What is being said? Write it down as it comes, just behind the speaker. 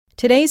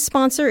Today's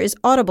sponsor is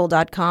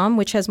Audible.com,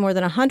 which has more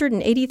than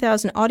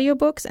 180,000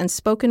 audiobooks and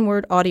spoken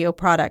word audio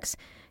products.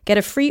 Get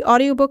a free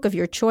audiobook of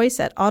your choice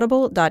at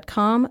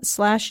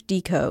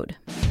audible.com/decode.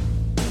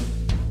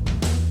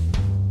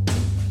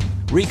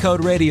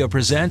 Recode Radio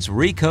presents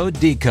Recode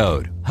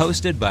Decode,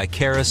 hosted by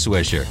Kara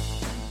Swisher.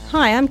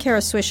 Hi, I'm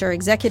Kara Swisher,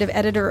 executive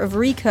editor of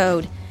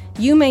Recode.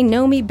 You may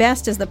know me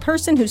best as the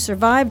person who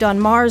survived on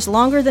Mars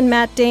longer than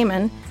Matt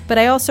Damon, but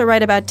I also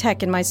write about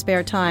tech in my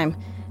spare time.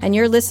 And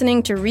you're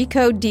listening to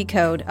Recode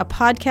Decode, a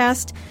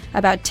podcast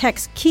about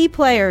tech's key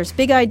players,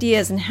 big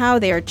ideas, and how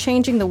they are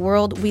changing the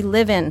world we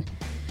live in.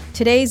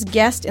 Today's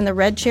guest in the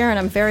red chair, and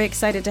I'm very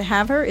excited to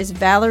have her, is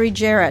Valerie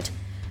Jarrett,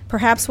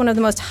 perhaps one of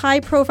the most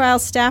high-profile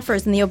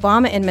staffers in the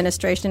Obama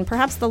administration,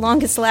 perhaps the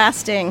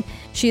longest-lasting.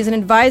 She is an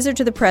advisor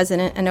to the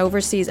president and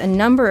oversees a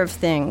number of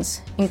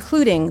things,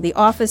 including the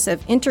Office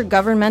of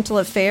Intergovernmental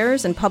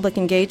Affairs and Public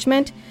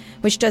Engagement,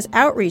 which does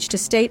outreach to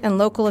state and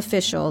local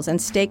officials and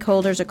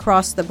stakeholders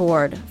across the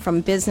board, from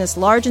business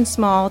large and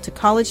small to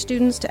college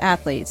students to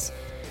athletes.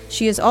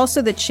 She is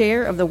also the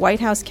chair of the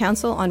White House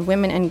Council on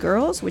Women and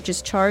Girls, which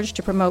is charged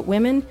to promote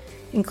women,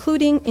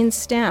 including in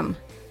STEM.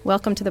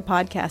 Welcome to the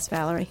podcast,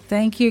 Valerie.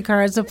 Thank you,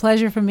 Cara. It's a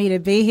pleasure for me to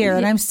be here,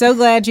 and I'm so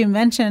glad you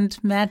mentioned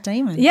Matt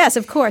Damon. Yes,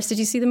 of course. Did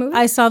you see the movie?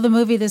 I saw the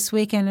movie this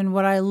weekend, and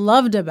what I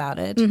loved about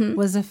it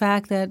was the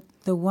fact that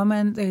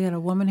they had a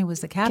woman who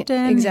was the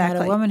captain. Exactly.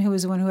 You had a woman who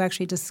was the one who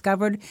actually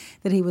discovered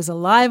that he was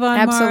alive on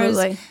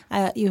Absolutely.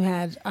 Mars. You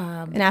had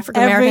an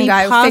African-American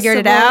guy who figured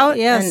it out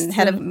and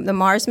head of the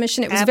Mars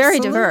mission. It was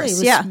very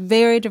diverse. It was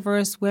very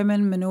diverse,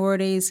 women,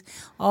 minorities,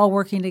 all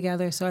working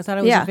together. So I thought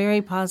it was a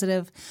very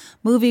positive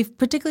movie,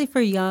 particularly for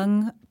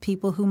young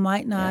people who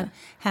might not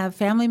have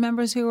family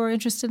members who are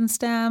interested in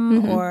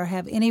STEM or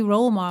have any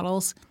role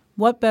models.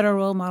 What better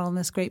role model in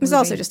this great movie? It was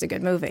also just a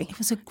good movie. It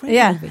was a great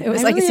movie. It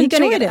was I like, really is he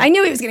going to enjoyed get it. I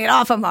knew he was going to get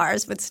off of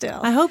Mars, but still.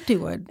 I hoped he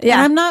would. Yeah.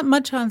 And I'm not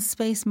much on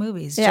space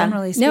movies,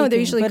 generally speaking. No, they're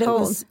usually but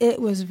cold. It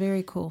was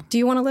very cool. Do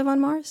you want to live on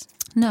Mars?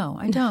 No,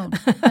 I don't.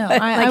 No,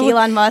 like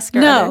Elon Musk or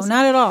others? No,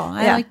 not at all.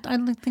 Yeah. I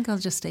think I'll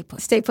just stay put.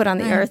 Stay put on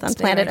the Earth, on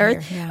planet right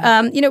Earth. Here,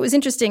 yeah. It was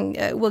interesting.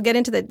 We'll get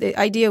into the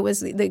idea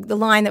was the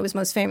line that was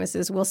most famous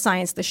is, we'll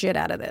science the shit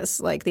out of this.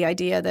 Like the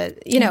idea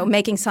that,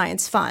 making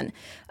science fun,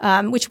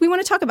 which we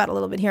want to talk about a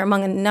little bit here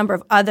among a number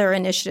of other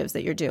initiatives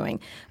that you're doing.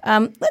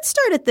 Let's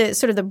start at the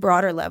sort of the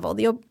broader level.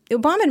 The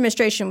Obama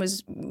administration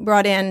was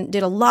brought in,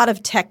 did a lot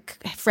of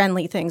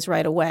tech-friendly things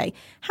right away.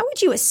 How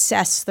would you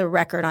assess the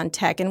record on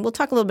tech? And we'll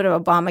talk a little bit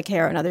about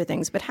Obamacare and other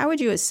things, but how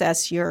would you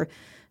assess your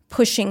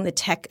pushing the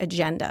tech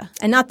agenda?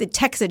 And not the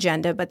tech's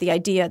agenda, but the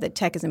idea that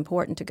tech is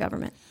important to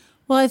government.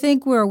 Well, I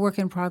think we're a work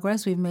in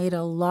progress. We've made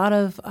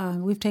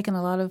we've taken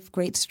a lot of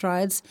great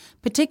strides,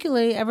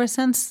 particularly ever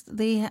since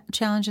the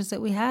challenges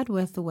that we had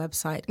with the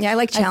website. Yeah, I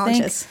like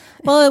challenges.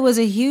 It was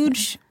a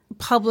huge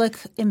public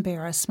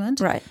embarrassment.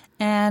 Right.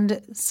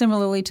 And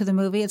similarly to the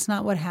movie, it's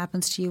not what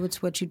happens to you,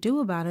 it's what you do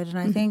about it. And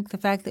I think the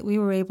fact that we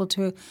were able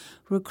to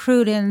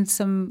recruit in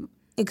some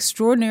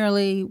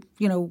extraordinarily,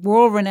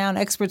 world-renowned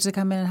experts to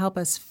come in and help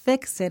us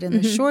fix it in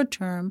the short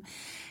term.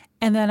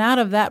 And then out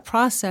of that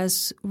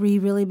process, we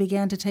really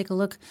began to take a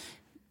look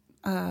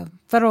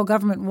federal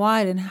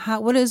government-wide and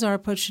what is our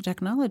approach to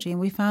technology.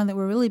 And we found that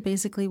we're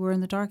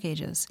in the dark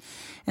ages.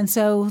 And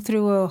so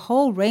through a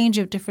whole range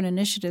of different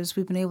initiatives,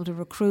 we've been able to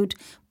recruit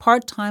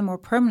part-time or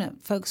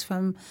permanent folks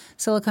from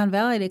Silicon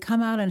Valley to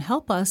come out and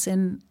help us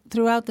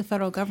throughout the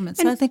federal government.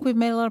 So I think we've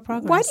made a lot of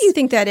progress. Why do you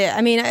think that is?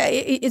 I mean,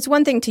 it's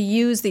one thing to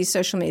use these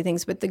social media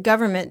things, but the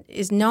government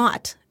is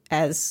not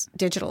as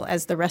digital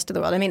as the rest of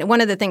the world. I mean, one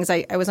of the things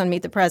I was on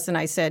Meet the Press and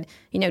I said,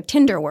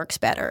 Tinder works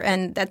better.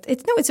 And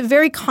it's a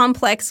very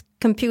complex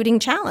computing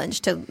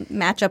challenge to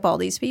match up all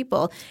these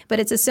people. But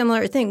it's a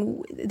similar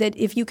thing that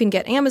if you can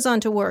get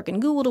Amazon to work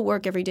and Google to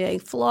work every day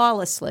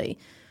flawlessly,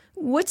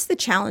 what's the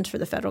challenge for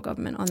the federal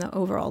government on the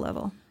overall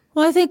level?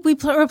 Well, I think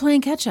we're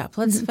playing catch-up.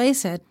 Let's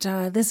face it.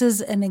 This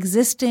is an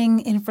existing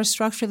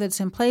infrastructure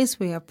that's in place.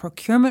 We have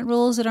procurement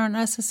rules that aren't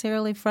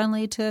necessarily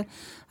friendly to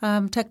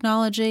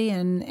technology,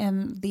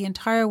 and the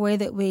entire way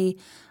that we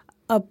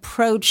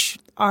approach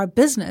our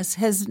business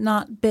has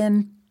not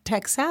been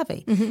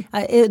tech-savvy.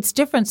 It's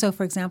different. So,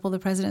 for example, the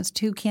president's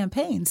 2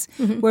 campaigns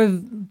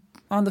were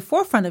on the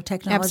forefront of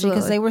technology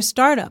because they were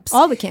startups.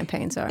 All the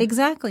campaigns are.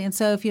 Exactly. And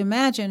so if you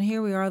imagine,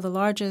 here we are, the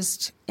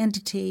largest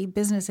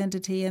business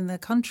entity in the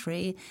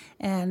country,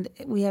 and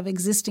we have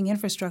existing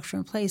infrastructure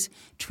in place.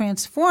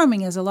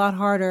 Transforming is a lot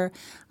harder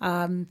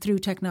through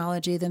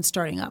technology than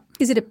starting up.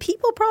 Is it a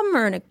people problem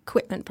or an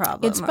equipment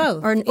problem? It's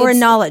both. Or a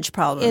knowledge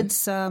problem?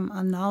 It's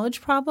a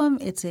knowledge problem.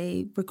 It's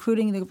a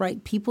recruiting the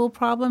right people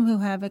problem who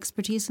have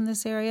expertise in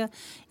this area.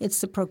 It's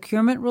the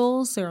procurement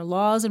rules. There are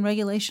laws and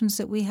regulations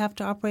that we have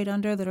to operate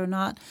under that are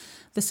not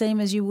the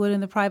same as you would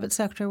in the private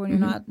sector when you're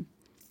not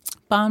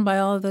bound by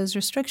all of those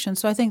restrictions.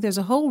 So I think there's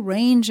a whole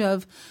range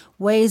of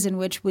ways in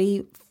which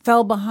we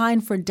fell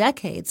behind for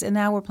decades, and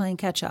now we're playing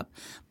catch up.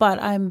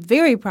 But I'm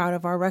very proud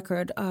of our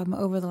record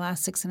over the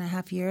last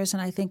 6.5 years,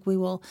 and I think we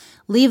will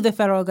leave the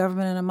federal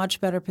government in a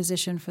much better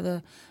position for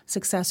the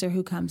successor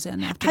who comes in.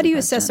 How do you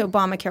assess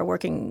Obamacare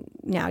working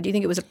now? Do you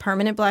think it was a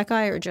permanent black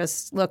eye, or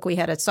just, look, we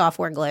had a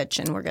software glitch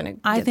and we're going to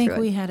get through it? I think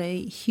we had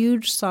a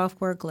huge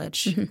software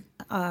glitch.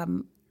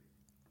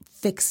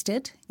 Fixed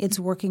it. It's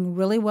working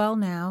really well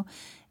now.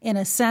 In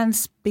a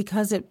sense,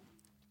 because it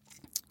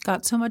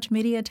got so much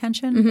media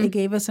attention, it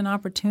gave us an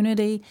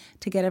opportunity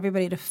to get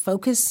everybody to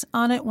focus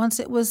on it once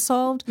it was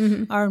solved.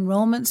 Our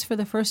enrollments for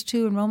the first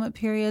 2 enrollment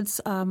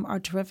periods are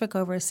terrific.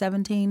 Over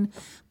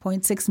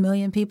 17.6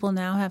 million people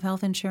now have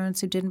health insurance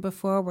who didn't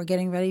before. We're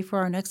getting ready for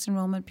our next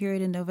enrollment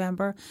period in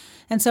November.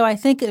 And so I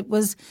think it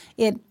was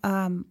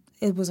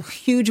a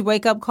huge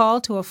wake-up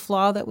call to a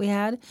flaw that we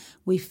had.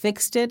 We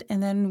fixed it,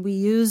 and then we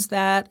used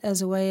that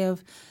as a way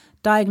of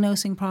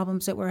diagnosing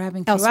problems that we're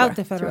having throughout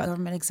the federal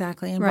government,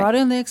 exactly, and brought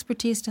in the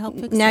expertise to help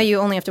fix it. Now you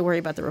only have to worry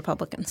about the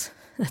Republicans.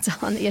 That's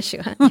all on the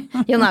issue.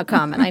 You'll not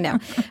comment, I know.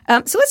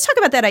 So let's talk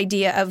about that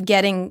idea of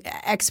getting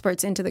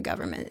experts into the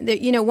government.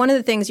 One of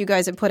the things you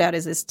guys have put out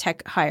is this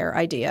tech hire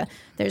idea.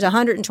 There's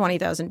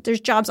 120,000. There's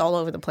jobs all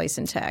over the place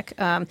in tech.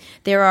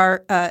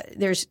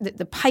 There's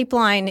the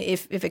pipeline.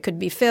 If it could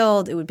be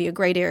filled, it would be a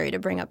great area to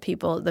bring up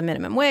people, the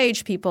minimum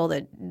wage, people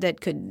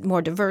that could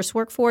more diverse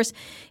workforce.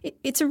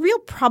 It's a real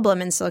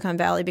problem in Silicon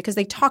Valley because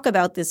they talk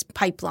about this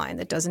pipeline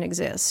that doesn't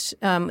exist,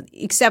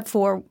 except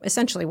for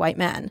essentially white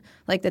men.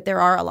 Like that there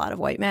are a lot of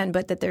white men,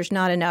 but that there's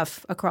not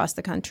enough across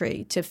the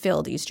country to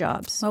fill these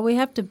jobs. Well, we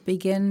have to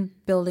begin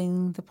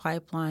building the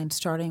pipeline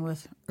starting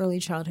with early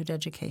childhood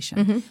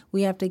education.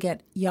 We have to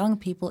get young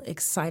people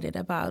excited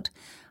about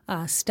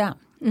STEM.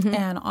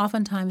 And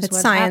oftentimes it's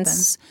what science,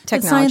 happens –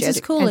 technology, science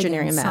is cool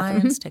engineering, and math.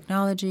 Science,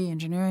 technology,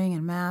 engineering,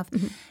 and math.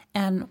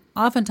 And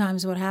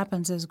oftentimes what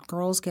happens is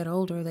girls get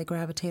older, they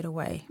gravitate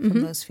away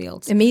from those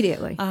fields.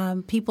 Immediately.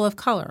 People of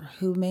color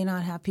who may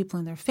not have people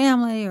in their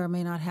family or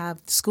may not have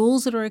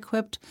schools that are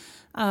equipped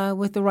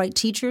with the right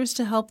teachers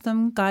to help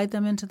them, guide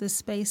them into this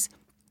space,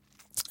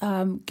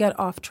 get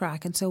off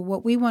track. And so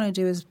what we want to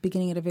do is,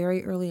 beginning at a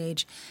very early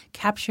age,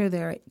 capture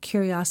their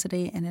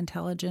curiosity and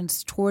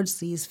intelligence towards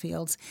these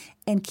fields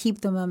and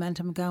keep the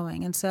momentum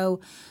going. And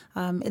so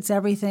it's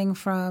everything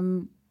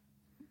from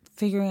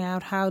figuring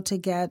out how to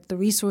get the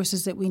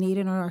resources that we need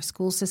in our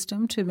school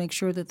system to make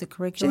sure that the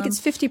curriculum. I think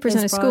it's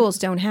 50% of schools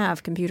don't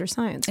have computer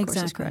science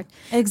courses, correct?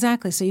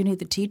 Exactly. So you need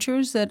the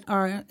teachers that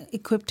are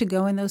equipped to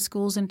go in those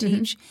schools and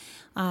teach.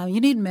 You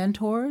need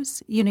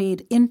mentors. You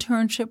need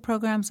internship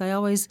programs. I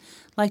always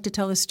like to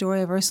tell the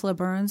story of Ursula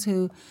Burns,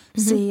 who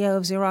CEO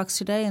of Xerox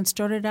today, and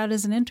started out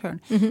as an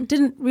intern.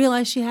 Didn't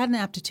realize she had an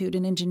aptitude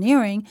in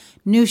engineering,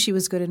 knew she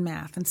was good in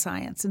math and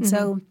science. And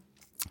so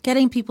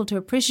getting people to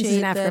appreciate that. She's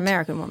an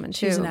African-American woman,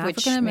 too. She's an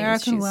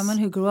African-American woman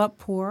who grew up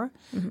poor,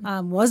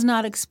 was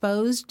not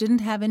exposed, didn't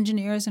have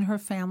engineers in her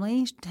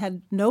family,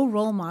 had no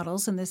role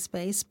models in this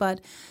space,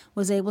 but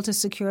was able to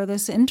secure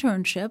this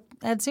internship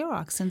at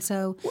Xerox. And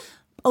so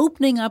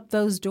opening up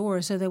those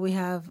doors so that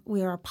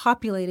we are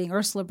populating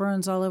Ursula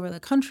Burns all over the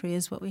country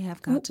is what we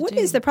have got to do. What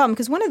is the problem?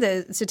 Because one of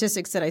the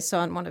statistics that I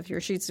saw in one of your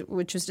sheets,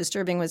 which was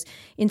disturbing, was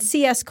in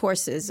CS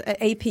courses,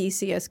 AP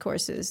CS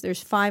courses,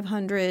 there's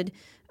 500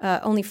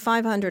 only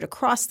 500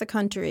 across the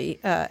country,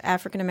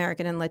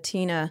 African-American and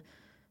Latino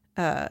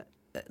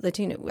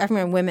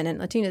African-American women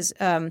and Latinas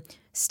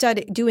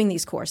doing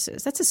these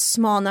courses. That's a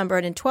small number,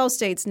 and in 12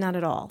 states, not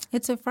at all.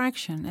 It's a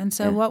fraction. And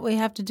so what we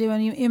have to do,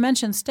 and you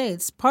mentioned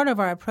states, part of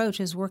our approach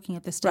is working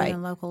at the state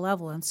and local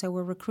level. And so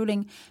we're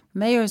recruiting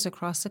mayors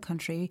across the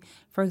country,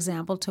 for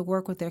example, to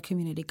work with their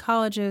community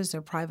colleges,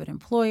 their private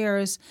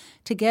employers,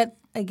 to get,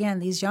 again,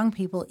 these young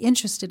people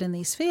interested in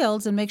these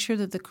fields and make sure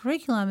that the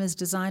curriculum is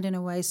designed in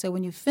a way so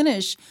when you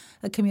finish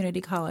a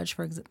community college,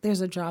 for example,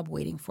 there's a job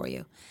waiting for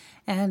you.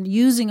 And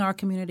using our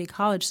community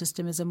college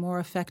system is a more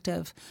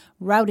effective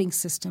routing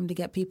system to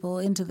get people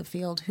into the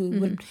field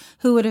who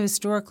would have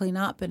historically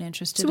not been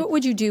interested. So what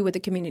would you do with a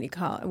community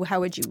college? How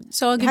would you?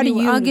 So I'll give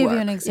you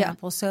an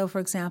example. Yeah. So, for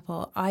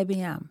example,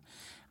 IBM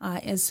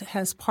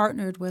has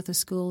partnered with a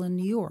school in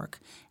New York,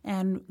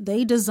 and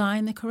they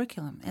design the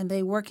curriculum, and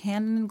they work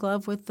hand in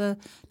glove with the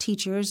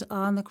teachers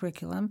on the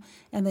curriculum,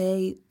 and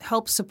they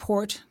help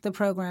support the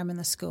program in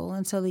the school.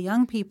 And so the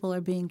young people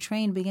are being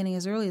trained beginning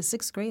as early as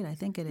 6th grade, I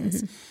think it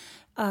is,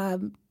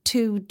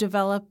 to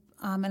develop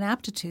an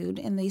aptitude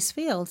in these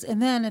fields.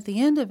 And then at the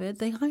end of it,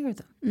 they hire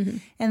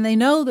them. And they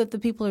know that the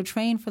people are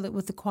trained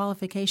with the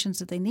qualifications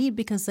that they need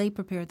because they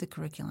prepared the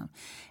curriculum.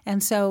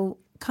 And so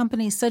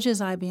companies such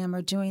as IBM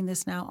are doing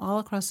this now all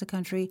across the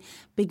country,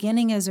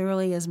 beginning as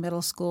early as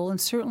middle school and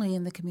certainly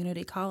in the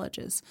community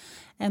colleges.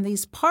 And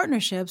these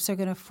partnerships are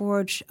going to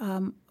forge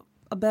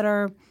a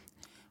better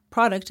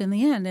product in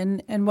the end.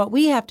 And what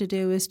we have to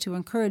do is to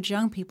encourage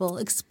young people,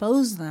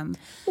 expose them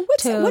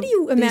to what do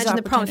you imagine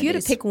the problem? If you had to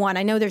opportunities. pick one,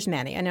 I know there's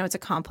many. I know it's a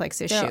complex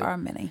issue. There are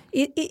many.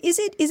 Is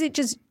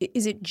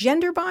it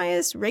gender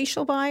bias,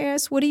 racial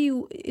bias?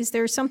 Is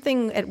there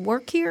something at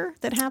work here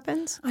that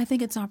happens? I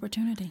think it's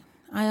opportunity.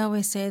 I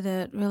always say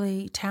that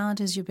really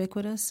talent is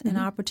ubiquitous and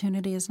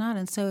opportunity is not.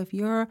 And so if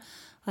you're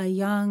a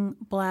young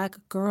black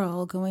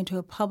girl going to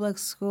a public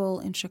school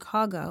in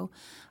Chicago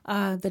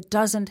that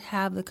doesn't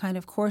have the kind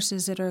of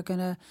courses that are going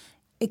to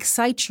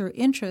excite your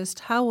interest,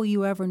 how will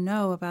you ever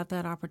know about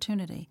that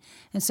opportunity?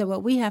 And so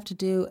what we have to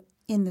do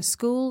in the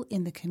school,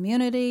 in the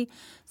community,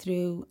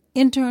 through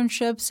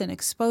internships and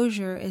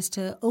exposure is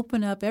to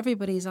open up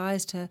everybody's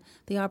eyes to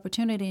the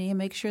opportunity and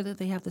make sure that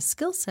they have the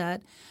skill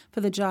set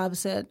for the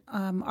jobs that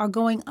are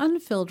going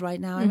unfilled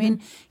right now. I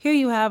mean, here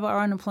you have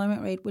our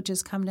unemployment rate, which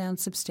has come down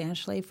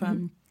substantially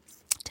from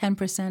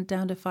 10%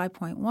 down to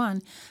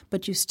 5.1,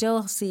 but you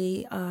still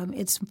see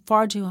it's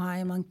far too high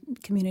among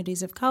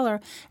communities of color,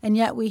 and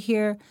yet we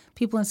hear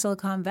people in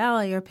Silicon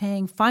Valley are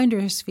paying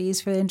finder's fees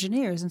for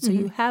engineers, and so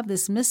you have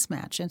this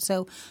mismatch. And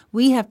so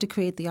we have to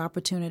create the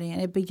opportunity,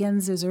 and it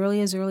begins as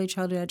early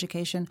childhood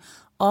education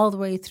all the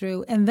way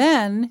through. And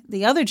then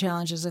the other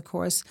challenge is, of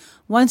course,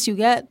 once you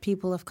get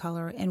people of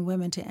color and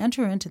women to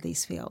enter into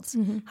these fields,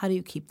 how do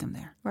you keep them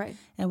there? Right.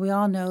 And we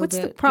all know What's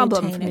that the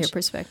problem retainage, from your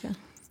perspective?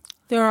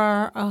 there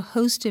are a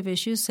host of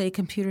issues, say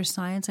computer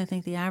science. I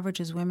think the average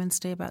is women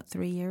stay about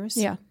 3 years.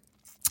 Yeah.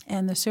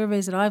 And the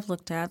surveys that I've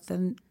looked at,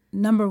 the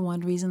number one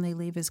reason they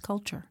leave is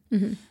culture.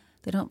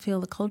 They don't feel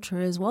the culture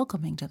is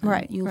welcoming to them.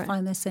 Right, You'll right.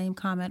 find the same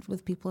comment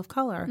with people of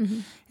color.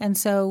 And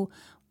so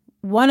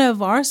one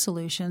of our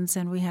solutions,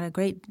 and we had a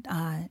great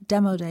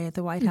demo day at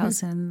the White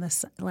House in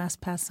this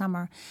past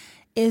summer,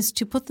 is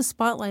to put the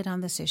spotlight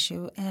on this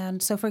issue.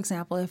 And so, for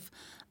example, if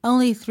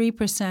only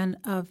 3%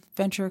 of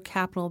venture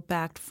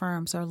capital-backed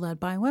firms are led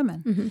by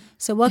women.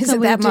 So what Is can it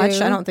we that do? much?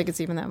 I don't think it's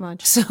even that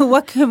much. So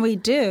what can we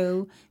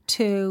do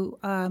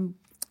to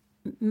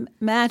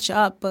match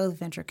up both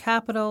venture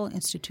capital,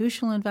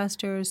 institutional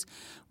investors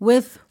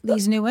with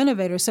these new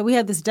innovators? So we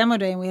had this demo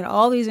day, and we had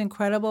all these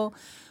incredible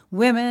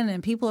women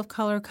and people of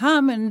color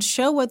come and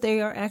show what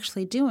they are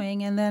actually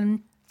doing, and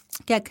then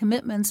get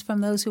commitments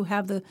from those who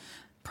have the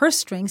purse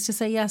strings to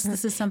say, yes,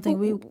 this is something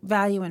we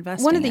value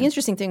investing in. One of the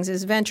interesting things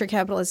is venture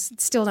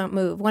capitalists still don't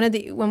move.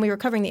 When we were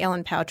covering the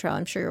Ellen Powell trial,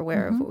 I'm sure you're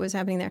aware of what was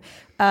happening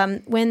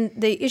there. When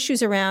the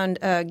issues around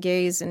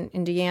gays in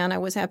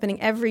Indiana was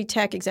happening, every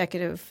tech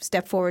executive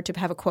stepped forward to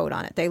have a quote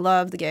on it. They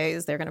love the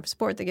gays. They're going to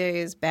support the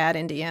gays, bad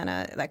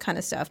Indiana, that kind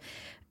of stuff.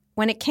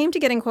 When it came to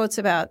getting quotes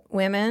about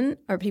women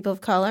or people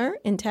of color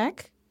in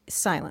tech,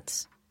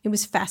 silence. It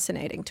was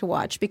fascinating to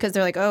watch because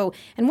they're like, oh,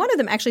 and one of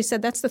them actually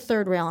said, that's the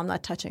third rail, I'm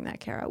not touching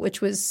that, Kara,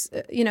 which was,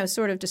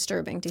 sort of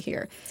disturbing to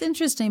hear. It's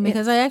interesting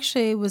because I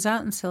actually was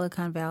out in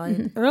Silicon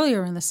Valley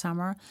earlier in the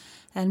summer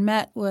and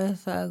met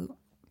with a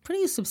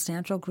pretty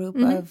substantial group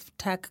of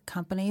tech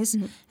companies.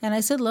 And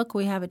I said, look,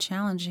 we have a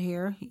challenge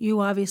here.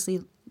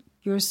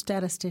 You're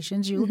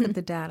statisticians. You look at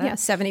the data. Yeah,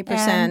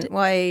 70%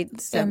 white,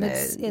 and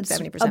it's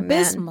 70%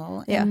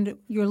 abysmal. men. And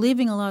you're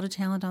leaving a lot of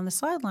talent on the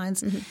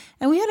sidelines.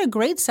 And we had a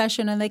great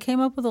session, and they came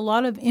up with a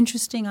lot of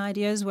interesting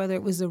ideas, whether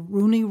it was the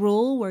Rooney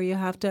Rule, where you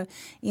have to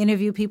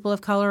interview people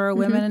of color or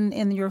women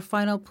in your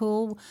final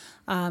pool.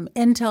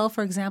 Intel,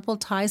 for example,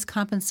 ties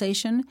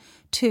compensation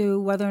to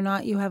whether or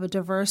not you have a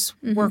diverse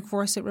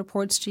workforce that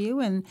reports to you.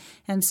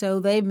 And so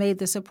they made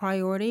this a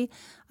priority.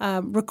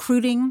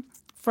 Recruiting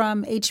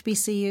from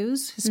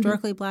HBCUs,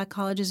 historically black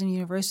colleges and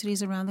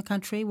universities around the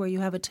country, where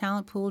you have a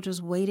talent pool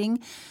just waiting.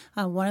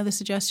 One of the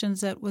suggestions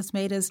that was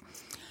made is,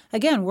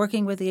 again,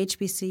 working with the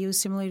HBCUs,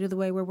 similarly to the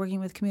way we're working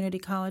with community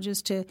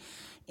colleges, to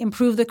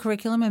improve the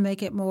curriculum and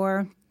make it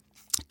more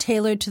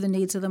tailored to the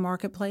needs of the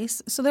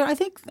marketplace. So I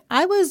think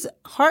I was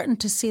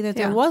heartened to see that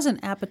there was an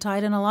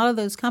appetite, and a lot of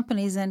those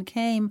companies then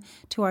came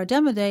to our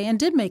demo day and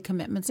did make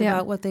commitments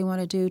about what they want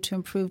to do to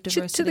improve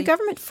diversity. Should the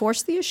government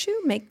force the issue,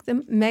 make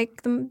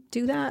them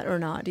do that or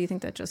not? Do you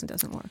think that just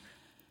doesn't work?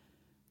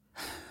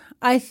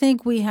 I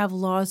think we have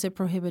laws that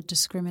prohibit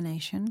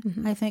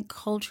discrimination. I think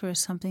culture is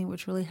something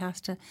which really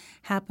has to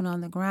happen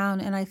on the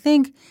ground. And I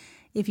think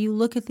if you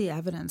look at the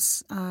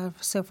evidence,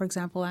 so for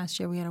example, last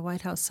year we had a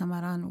White House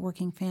summit on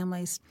working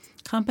families,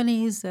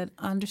 companies that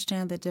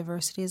understand that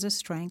diversity is a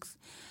strength,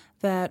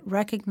 that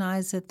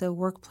recognize that the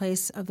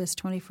workplace of this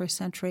 21st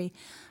century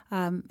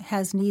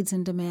has needs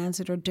and demands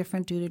that are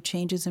different due to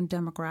changes in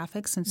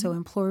demographics. And so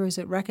employers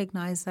that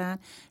recognize that,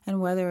 and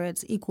whether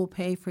it's equal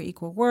pay for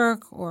equal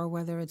work or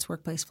whether it's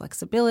workplace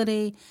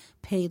flexibility,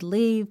 paid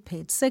leave,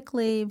 paid sick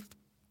leave,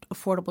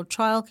 affordable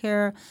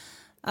childcare,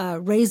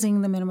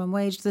 raising the minimum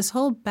wage, this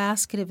whole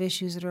basket of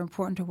issues that are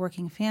important to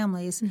working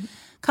families.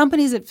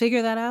 Companies that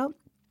figure that out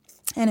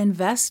and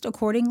invest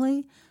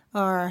accordingly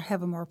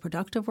have a more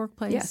productive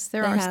workplace. Yes,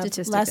 there are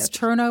statistics. Less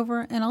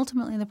turnover, and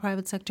ultimately in the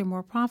private sector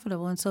more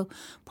profitable. And so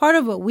part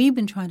of what we've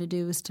been trying to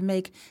do is to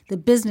make the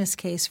business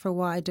case for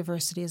why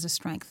diversity is a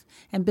strength.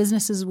 And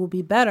businesses will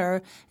be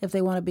better if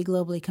they want to be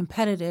globally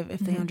competitive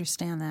if they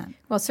understand that.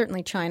 Well,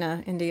 certainly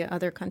China, India,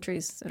 other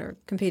countries that are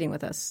competing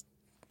with us,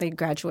 they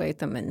graduate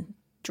them in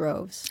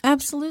droves.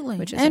 Absolutely.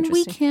 Which is and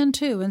we interesting. can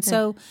too. And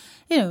so,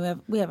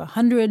 we have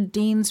 100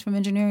 deans from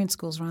engineering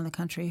schools around the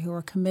country who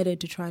are committed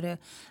to try to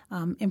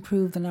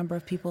improve the number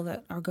of people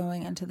that are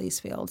going into these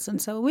fields.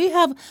 And so we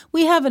have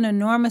an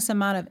enormous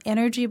amount of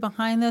energy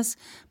behind this,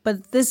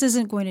 but this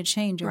isn't going to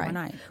change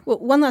overnight. Well,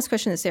 one last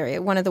question in this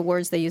area. One of the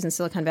words they use in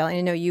Silicon Valley,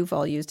 and I know you've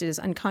all used it, is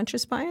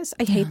unconscious bias.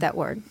 I hate that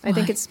word. I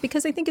think it's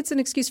because I think it's an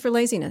excuse for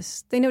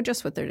laziness. They know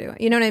just what they're doing.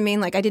 You know what I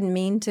mean? Like, I didn't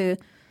mean to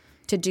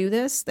do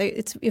this.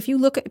 If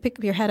you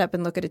pick your head up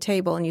and look at a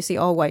table and you see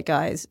all white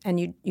guys and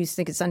you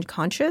think it's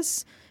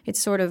unconscious, it's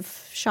sort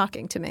of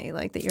shocking to me,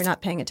 like that you're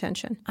not paying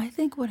attention. I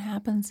think what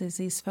happens is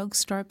these folks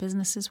start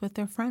businesses with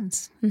their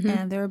friends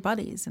and their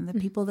buddies and the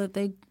people that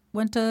they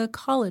went to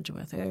college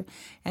with,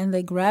 and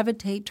they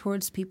gravitate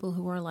towards people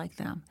who are like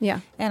them.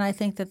 Yeah. And I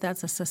think that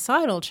that's a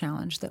societal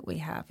challenge that we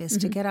have, is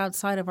to get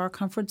outside of our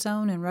comfort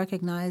zone and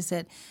recognize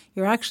that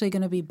you're actually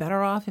going to be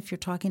better off if you're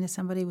talking to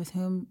somebody with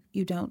whom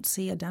you don't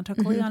see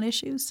identically on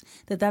issues,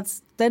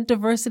 that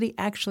diversity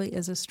actually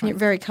is a strength. You're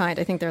very kind.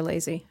 I think they're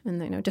lazy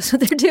and they know just what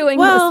they're doing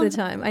most of the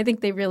time. I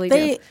think they really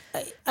do.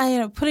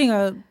 Putting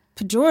a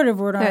pejorative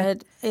word on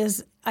it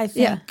is, I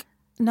think,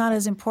 not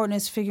as important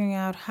as figuring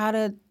out how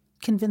to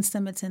convince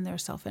them it's in their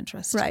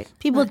self-interest. Right.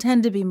 People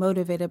tend to be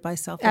motivated by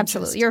self-interest.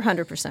 Absolutely. You're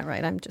 100%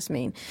 right. I'm just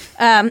mean.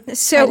 So I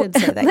didn't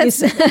say that. You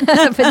said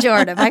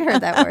pejorative. I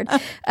heard that word.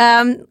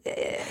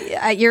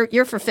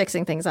 You're for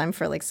fixing things. I'm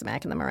for like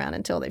smacking them around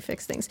until they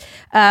fix things.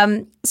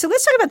 So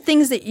let's talk about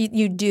things that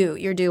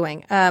you're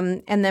doing,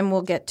 and then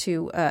we'll get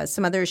to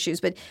some other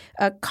issues. But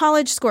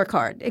college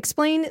scorecard.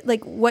 Explain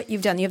like what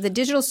you've done. You have the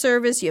digital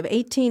service. You have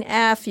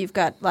 18F. You've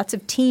got lots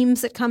of teams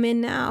that come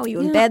in now. You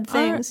embed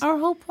things. Our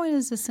whole point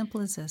is as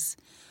simple as this.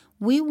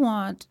 We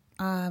want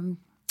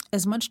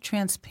as much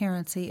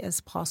transparency as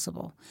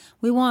possible.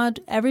 We want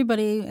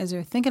everybody, as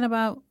they're thinking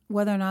about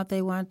whether or not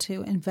they want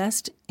to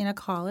invest in a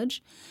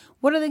college,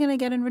 what are they going to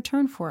get in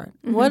return for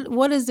it?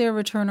 What is their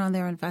return on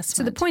their investment?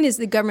 So the point is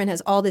the government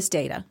has all this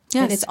data,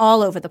 and it's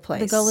all over the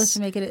place. The goal is to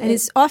make it... And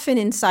it's often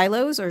in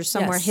silos or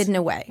somewhere hidden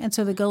away. And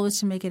so the goal is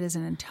to make it as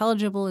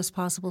intelligible as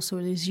possible so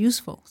it is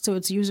useful, so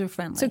it's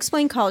user-friendly. So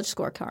explain College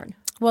Scorecard.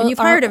 Well, and you've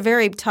hired a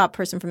very top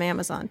person from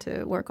Amazon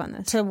to work on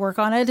this. To work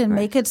on it and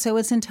make it so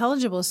it's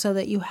intelligible, so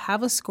that you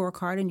have a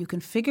scorecard and you can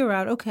figure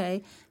out,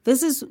 okay,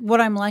 this is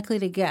what I'm likely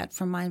to get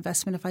from my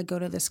investment if I go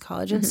to this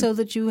college, and so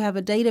that you have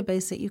a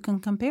database that you can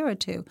compare it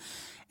to.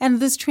 And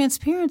this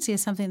transparency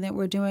is something that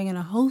we're doing in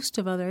a host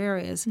of other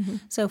areas.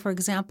 So, for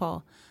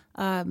example,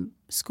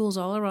 schools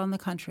all around the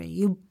country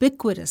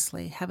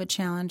ubiquitously have a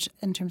challenge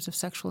in terms of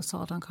sexual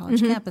assault on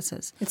college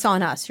campuses. It's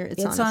on us.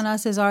 It's on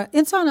us.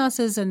 It's on us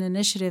is an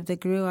initiative that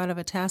grew out of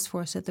a task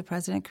force that the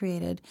president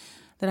created,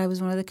 that I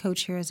was one of the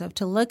co-chairs of,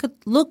 to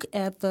look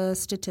at the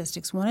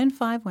statistics. 1 in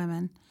 5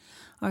 women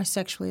are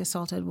sexually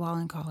assaulted while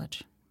in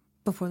college,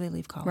 before they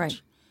leave college.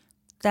 Right.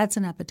 That's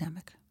an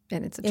epidemic.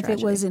 And it's a if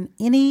tragedy.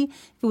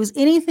 It was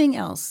anything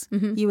else,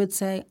 you would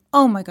say,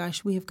 oh my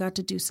gosh, we have got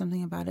to do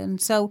something about it. And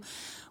so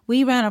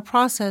we ran a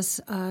process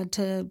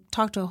to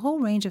talk to a whole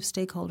range of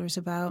stakeholders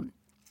about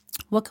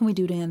what can we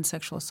do to end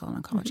sexual assault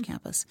on college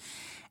campus.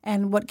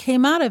 And what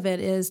came out of it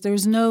is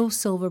there's no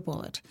silver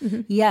bullet.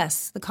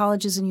 Yes, the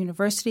colleges and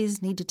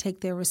universities need to take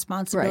their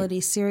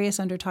responsibility serious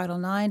under Title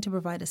IX to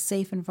provide a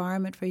safe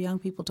environment for young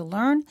people to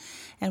learn,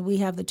 and we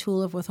have the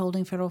tool of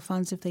withholding federal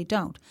funds if they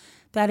don't.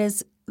 That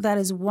is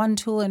one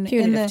tool. A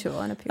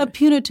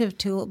punitive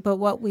tool. But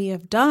what we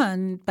have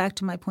done, back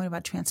to my point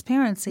about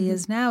transparency,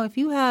 is now if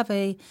you have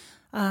a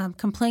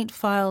complaint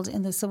filed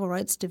in the Civil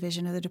Rights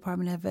Division of the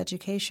Department of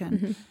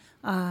Education,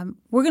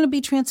 we're going to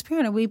be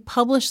transparent. And we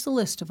publish the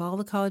list of all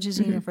the colleges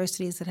and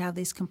universities that have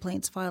these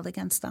complaints filed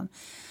against them.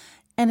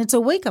 And it's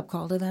a wake-up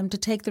call to them to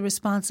take the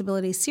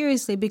responsibility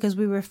seriously, because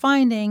we were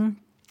finding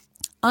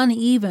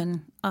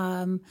uneven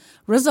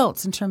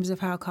results in terms of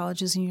how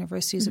colleges and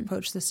universities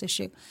approach this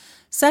issue.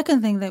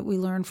 Second thing that we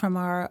learned from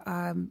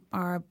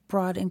our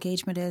broad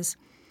engagement is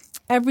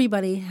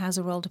everybody has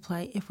a role to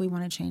play if we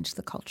want to change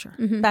the culture.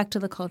 Back to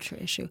the culture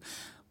issue.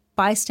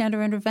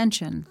 Bystander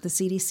intervention, the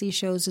CDC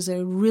shows, is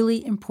a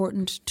really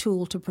important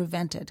tool to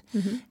prevent it.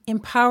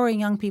 Empowering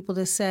young people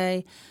to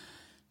say,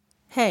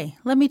 hey,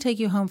 let me take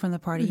you home from the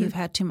party. You've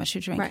had too much to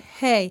drink. Right.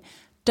 Hey,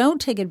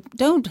 don't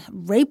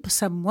rape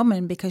some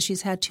woman because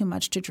she's had too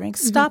much to drink.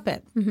 Stop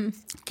it.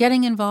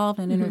 Getting involved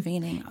and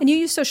intervening. And you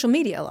use social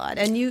media a lot.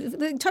 And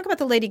you talk about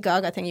the Lady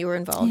Gaga thing you were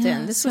involved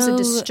in. This was a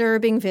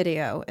disturbing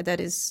video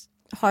that is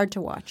hard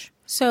to watch.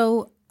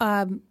 So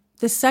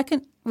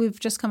we've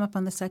just come up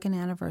on the second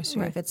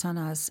anniversary of It's on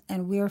Us,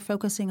 and we are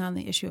focusing on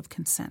the issue of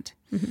consent.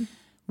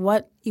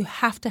 What you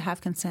have to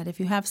have consent. If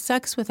you have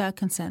sex without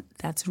consent,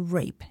 that's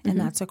rape, and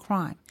that's a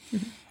crime.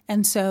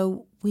 And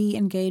so we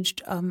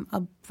engaged a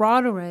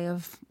broad array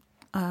of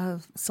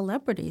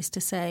celebrities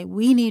to say,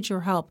 we need your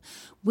help.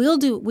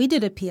 We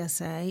did a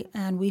PSA,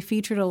 and we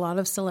featured a lot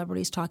of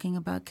celebrities talking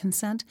about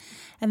consent.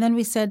 And then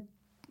we said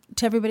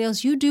to everybody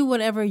else, you do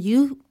whatever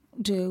you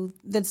do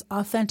that's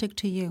authentic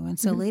to you. And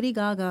so Lady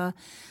Gaga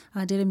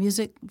did a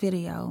music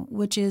video,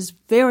 which is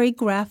very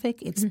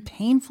graphic. It's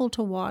painful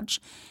to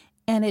watch,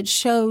 and it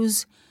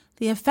shows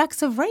the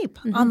effects of rape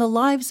on the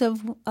lives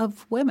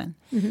of women.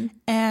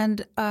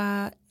 And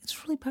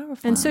it's really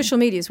powerful. And social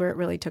media is where it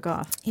really took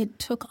off. It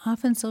took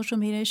off in social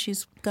media.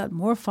 She's got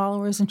more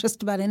followers than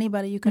just about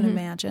anybody you can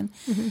imagine.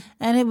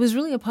 And it was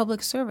really a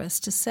public service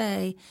to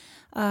say,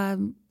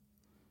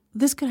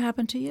 this could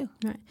happen to you.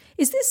 Right.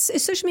 Is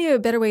social media a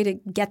better way to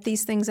get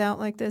these things out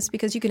like this?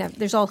 Because you can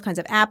there's all kinds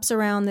of apps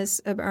around this,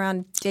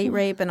 around date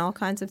rape and all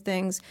kinds of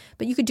things,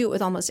 but you could do it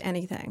with almost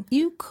anything.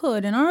 You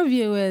could, and our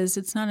view is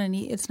it's not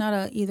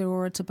a either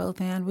or, it's a both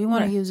and. We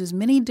want to use as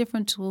many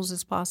different tools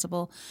as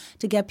possible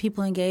to get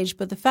people engaged.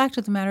 But the fact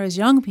of the matter is,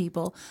 young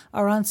people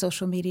are on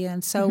social media,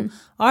 and so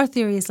our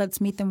theory is let's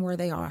meet them where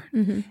they are,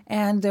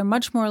 and they're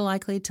much more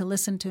likely to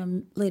listen to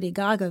a Lady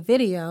Gaga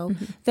video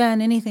than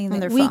anything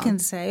that we can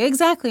say.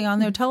 Exactly. On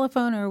their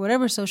telephone or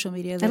whatever social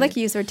media. I like to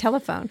use their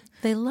telephone.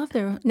 They love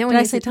their. No one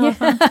did I say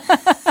telephone?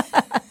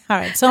 All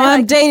right, so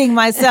I'm dating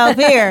myself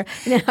here.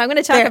 No, I'm going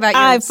to talk about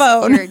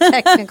your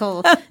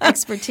technical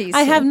expertise.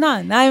 I have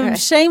none. I'm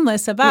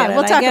shameless about it.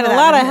 We'll talk I get about a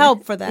lot of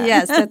help for that.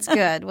 Yes, that's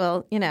good.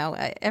 Well,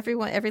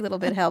 every little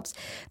bit helps.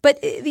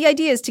 But the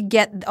idea is to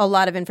get a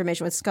lot of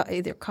information with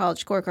either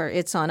College Scorecard.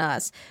 It's on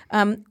us.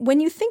 When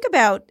you think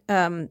about.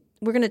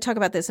 We're going to talk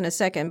about this in a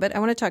second, but I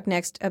want to talk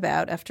next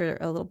about, after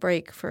a little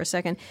break for a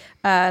second,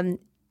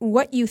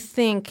 what you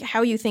think,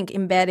 how you think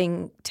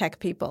embedding tech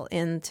people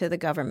into the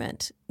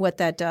government, what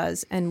that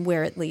does and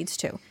where it leads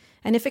to,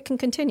 and if it can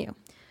continue.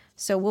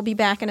 So we'll be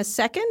back in a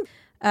second.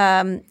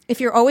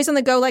 If you're always on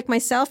the go like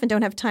myself and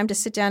don't have time to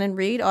sit down and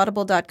read,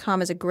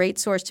 audible.com is a great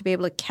source to be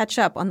able to catch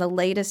up on the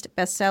latest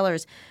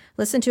bestsellers.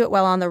 Listen to it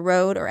while on the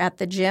road or at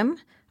the gym.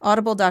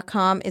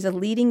 Audible.com is a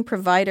leading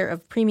provider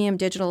of premium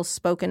digital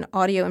spoken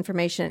audio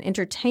information and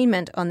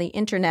entertainment on the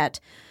Internet.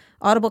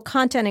 Audible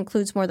content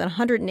includes more than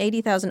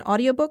 180,000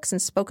 audiobooks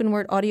and spoken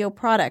word audio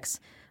products.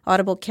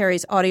 Audible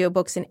carries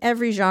audiobooks in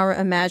every genre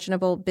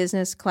imaginable: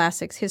 business,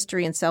 classics,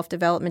 history, and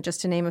self-development,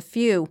 just to name a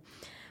few.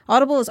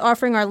 Audible is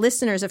offering our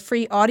listeners a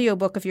free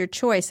audiobook of your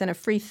choice and a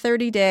free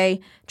 30-day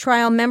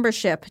trial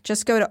membership.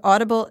 Just go to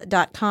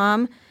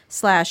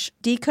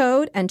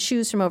audible.com/decode and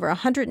choose from over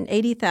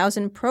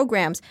 180,000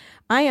 programs.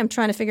 I am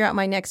trying to figure out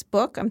my next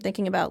book. I'm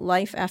thinking about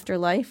Life After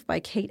Life by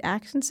Kate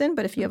Atkinson,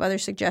 but if you have other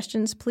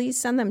suggestions, please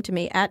send them to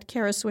me at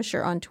Kara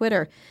Swisher on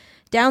Twitter.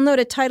 Download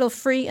a title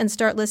free and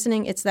start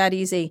listening. It's that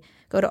easy.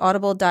 Go to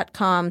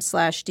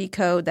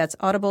audible.com/decode. That's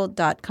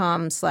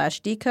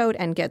audible.com/decode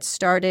and get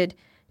started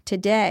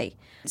today.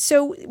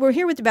 So we're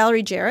here with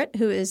Valerie Jarrett,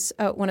 who is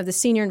one of the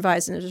senior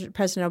advisors to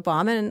President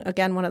Obama, and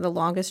again, one of the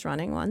longest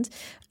running ones.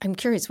 I'm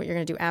curious what you're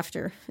going to do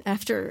after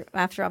office. You're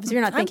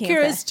not thinking I'm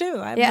curious of that.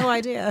 too. I have no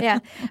idea. Yeah.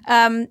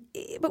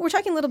 But we're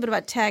talking a little bit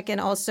about tech and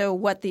also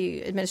what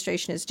the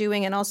administration is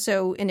doing and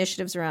also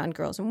initiatives around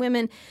girls and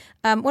women.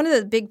 One of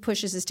the big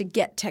pushes is to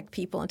get tech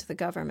people into the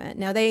government.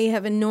 Now, they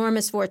have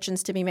enormous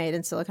fortunes to be made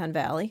in Silicon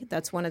Valley.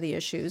 That's one of the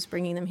issues,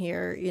 bringing them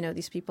here.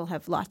 These people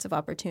have lots of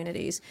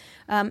opportunities.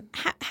 How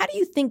do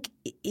you think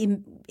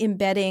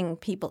embedding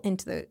people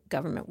into the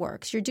government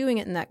works? You're doing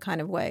it in that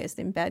kind of way, as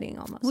the embedding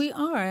almost. We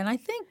are, and I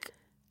think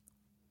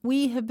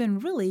we have been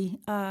really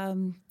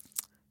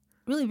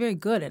very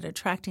good at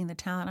attracting the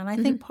talent. And I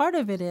think part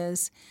of it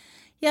is,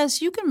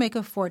 yes, you can make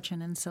a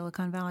fortune in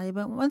Silicon Valley,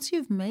 but once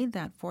you've made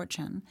that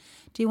fortune,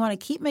 do you want to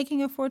keep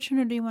making a fortune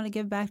or do you want to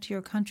give back to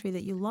your country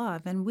that you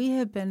love? And we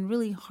have been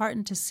really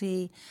heartened to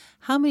see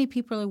how many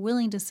people are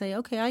willing to say,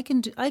 okay, I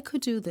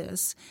could do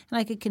this and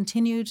I could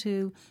continue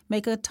to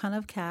make a ton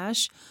of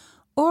cash,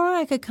 or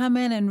I could come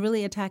in and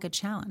really attack a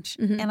challenge.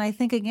 And I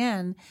think,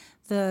 again,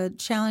 the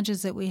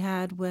challenges that we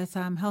had with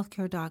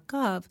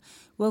healthcare.gov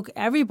woke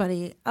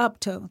everybody up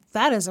to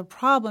that is a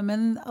problem.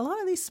 And a lot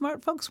of these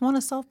smart folks want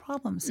to solve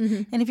problems.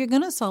 And if you're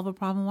going to solve a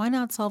problem, why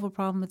not solve a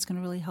problem that's going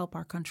to really help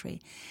our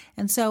country?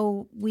 And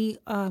so we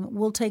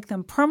will take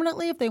them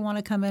permanently if they want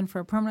to come in for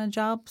a permanent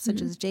job,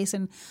 such as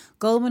Jason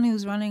Goldman,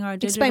 who's running our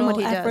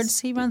digital efforts.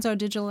 He runs our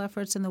digital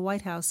efforts in the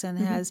White House and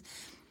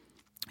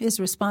is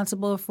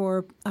responsible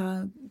for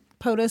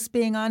POTUS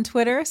being on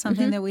Twitter,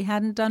 something that we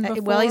hadn't done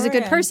before. Well, he's a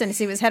good person.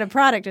 He was head of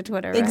product at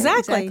Twitter. Right?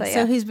 Exactly.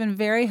 So he's been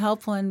very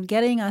helpful in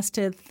getting us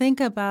to think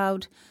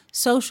about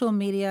social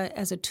media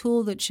as a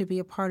tool that should be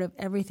a part of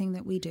everything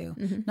that we do.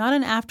 Not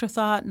an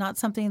afterthought, not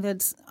something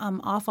that's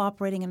off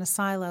operating in a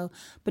silo,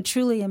 but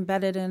truly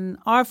embedded in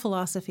our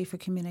philosophy for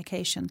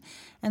communication.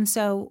 And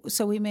so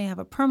we may have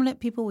a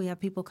permanent people. We have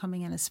people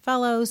coming in as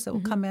fellows that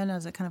will come in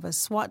as a kind of a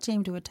SWAT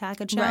team to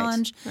attack a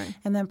challenge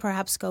and then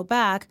perhaps go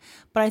back.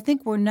 But I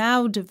think we're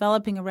now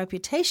developing a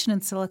reputation in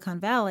Silicon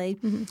Valley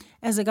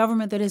as a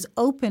government that is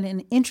open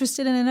and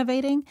interested in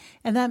innovating,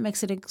 and that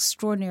makes it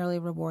extraordinarily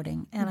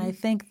rewarding. And I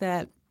think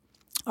that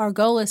Our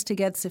goal is to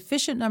get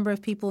sufficient number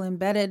of people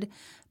embedded,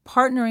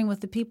 partnering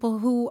with the people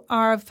who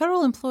are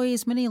federal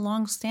employees, many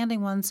long-standing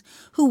ones,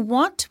 who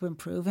want to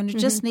improve and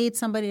just need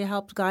somebody to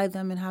help guide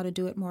them in how to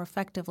do it more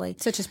effectively.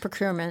 Such as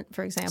procurement,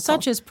 for example.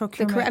 Such as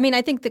procurement.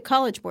 I think the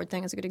College Board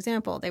thing is a good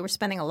example. They were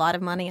spending a lot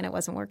of money and it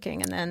wasn't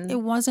working. And then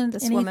it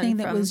wasn't anything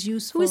that was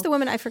useful. Who was the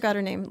woman? I forgot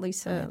her name.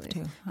 Lisa.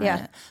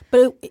 Yeah.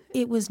 But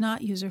it was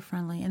not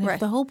user-friendly. And if Right.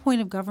 the whole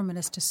point of government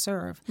is to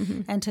serve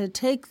and to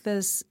take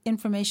this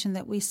information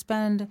that we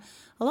spend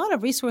a lot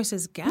of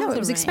resources gathering. No, it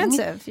was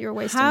expensive. You were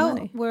wasting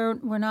money.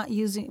 We're not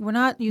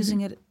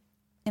using it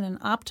in an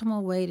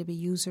optimal way to be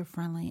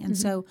user-friendly. And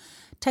so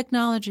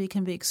technology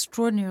can be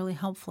extraordinarily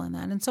helpful in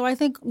that. And so I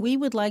think we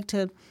would like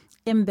to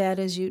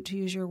embed, to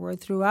use your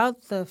word,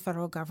 throughout the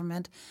federal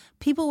government,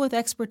 people with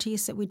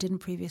expertise that we didn't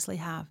previously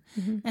have.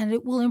 And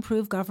it will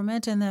improve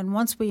government. And then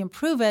once we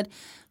improve it,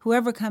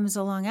 whoever comes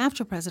along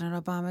after President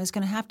Obama is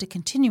going to have to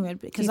continue it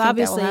because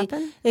obviously that will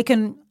happen? it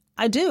can –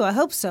 I do. I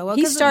hope so. Well,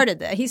 He started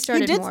that. He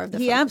started more of the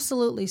He focus.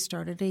 absolutely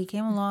started it. He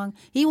came along.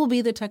 He will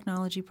be the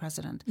technology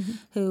president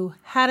who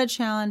had a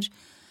challenge,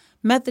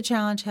 met the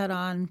challenge head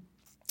on,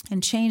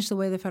 and changed the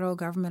way the federal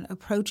government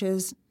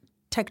approaches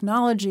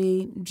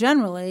technology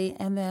generally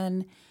and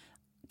then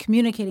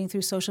communicating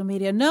through social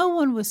media. No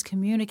one was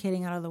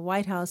communicating out of the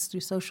White House through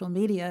social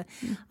media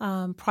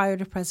prior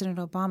to President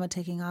Obama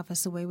taking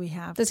office the way we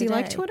have Does today. he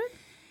like Twitter?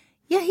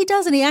 Yeah, he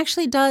does, and he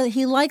actually does.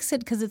 He likes it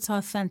because it's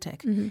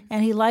authentic,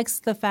 and he likes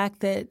the fact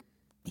that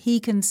he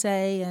can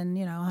say in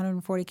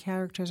 140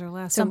 characters or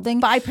less something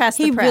bypass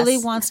the he press. really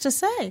wants to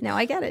say. No,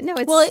 I get it. No,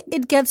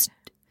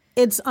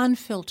 It's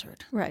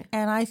unfiltered, right.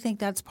 And I think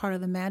that's part of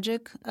the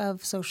magic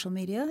of social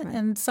media,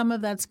 and some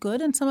of that's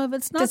good, and some of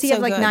it's not. Does he so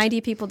have like good.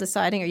 90 people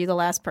deciding? Are you the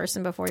last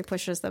person before he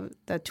pushes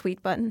the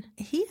tweet button?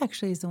 He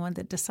actually is the one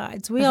that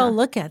decides. We all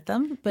look at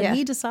them, but Yeah.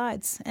 he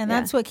decides. And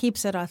that's what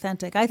keeps it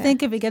authentic. I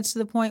think if it gets to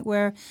the point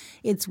where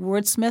it's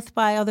wordsmithed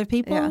by other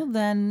people,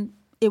 then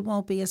it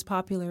won't be as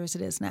popular as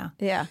it is now.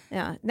 Yeah,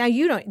 yeah. Now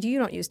you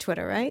don't use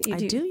Twitter, right? I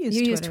do use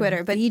you Twitter. use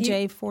Twitter, but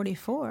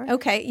VJ44.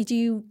 Okay. Do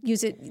you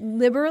use it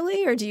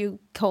liberally or do you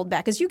hold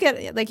back? Because you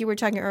get, like you were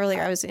talking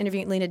earlier, I was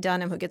interviewing Lena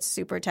Dunham, who gets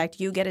super attacked.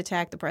 You get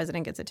attacked. The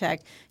president gets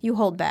attacked. You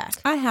hold back.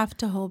 I have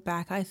to hold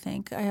back. I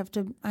think I have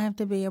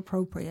to be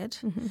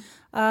appropriate,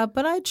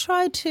 but I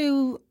try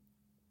to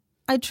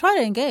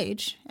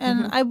engage,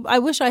 and I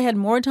wish I had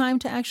more time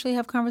to actually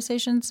have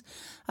conversations.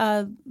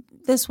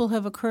 This will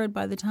have occurred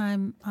by the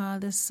time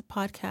this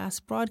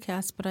podcast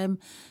broadcasts, but I'm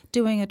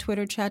doing a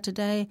Twitter chat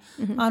today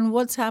on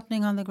what's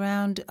happening on the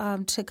ground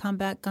to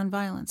combat gun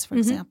violence, for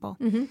example.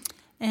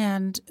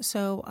 And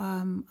so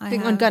on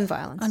gun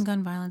violence. On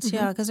gun violence,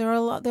 yeah, because there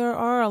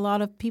are a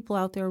lot of people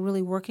out there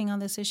really working on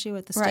this issue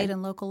at the state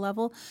and local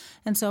level,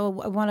 and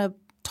so I want to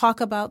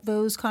talk about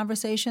those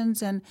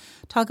conversations and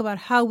talk about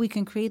how we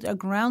can create a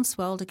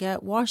groundswell to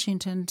get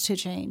Washington to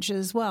change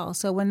as well.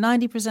 So when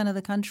 90% of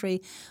the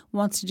country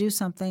wants to do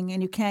something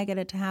and you can't get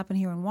it to happen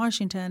here in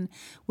Washington,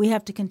 we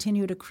have to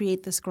continue to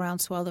create this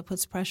groundswell that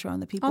puts pressure on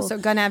the people. Also,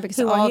 gun advocates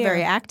are who all here.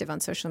 very active on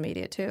social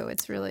media too.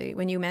 It's really,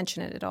 when you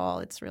mention it at all,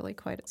 it's really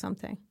quite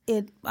something.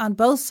 On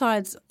both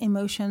sides,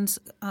 emotions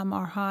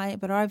are high,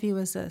 but our view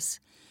is this.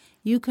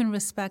 You can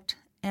respect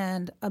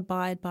and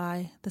abide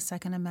by the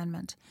Second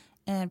Amendment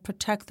and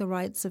protect the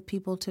rights of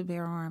people to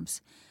bear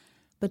arms.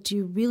 But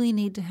you really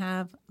need to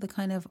have the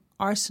kind of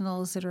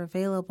arsenals that are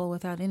available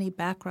without any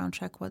background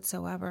check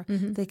whatsoever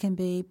that can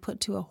be put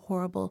to a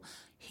horrible,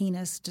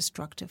 heinous,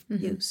 destructive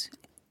use.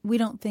 We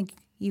don't think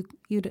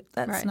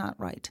that's not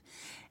right.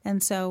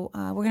 And so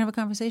we're going to have a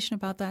conversation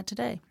about that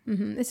today.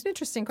 It's an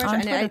interesting question.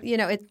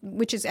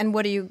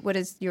 What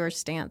is your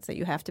stance that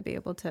you have to be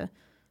able to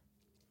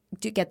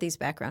get these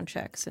background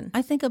checks? And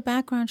I think a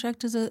background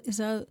check is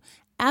a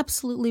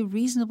absolutely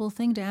reasonable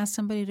thing to ask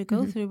somebody to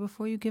go through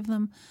before you give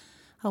them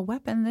a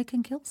weapon that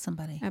can kill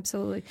somebody.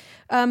 Absolutely.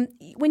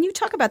 When you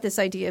talk about this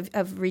idea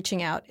of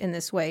reaching out in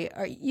this way,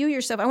 are you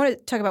yourself – I want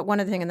to talk about one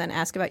other thing and then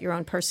ask about your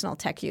own personal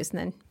tech use and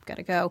then got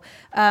to go.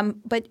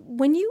 But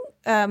when you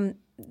a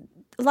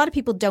lot of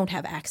people don't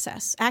have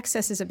access.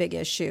 Access is a big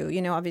issue.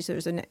 Obviously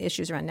there's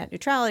issues around net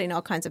neutrality and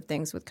all kinds of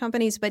things with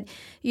companies. But,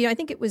 I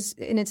think it's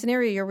an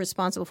area you're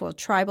responsible for,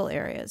 tribal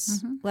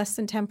areas, less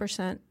than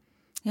 10%.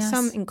 Yes.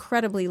 Some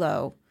incredibly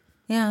low.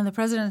 Yeah, and the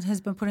president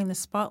has been putting the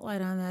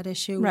spotlight on that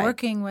issue,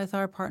 working with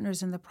our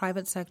partners in the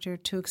private sector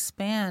to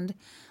expand.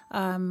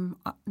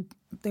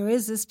 There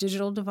is this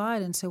digital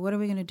divide, and so what are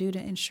we going to do to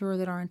ensure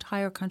that our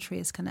entire country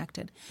is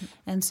connected?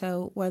 And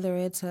so whether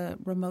it's a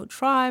remote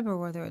tribe or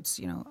whether it's,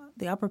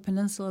 the Upper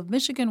Peninsula of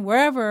Michigan,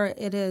 wherever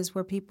it is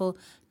where people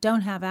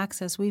don't have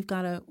access, we've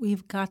got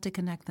to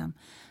connect them.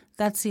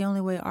 That's the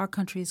only way our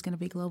country is going to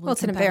be globally Well,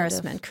 it's competitive. an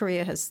embarrassment.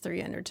 Korea has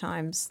 300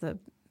 times the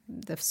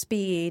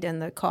speed,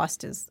 and the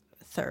cost is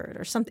a third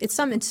or something. It's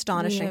some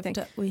astonishing thing.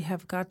 We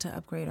have got to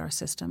upgrade our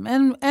system,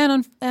 and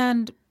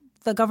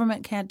the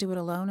government can't do it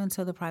alone, and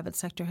so the private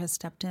sector has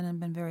stepped in and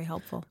been very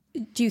helpful.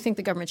 Do you think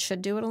the government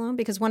should do it alone?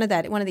 Because one of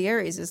the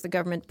areas is the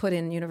government put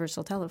in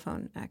universal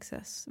telephone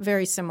access,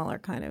 very similar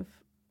kind of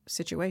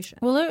situation.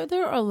 Well,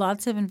 there are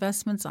lots of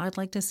investments I'd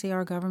like to see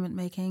our government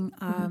making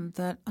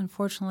that,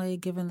 unfortunately,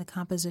 given the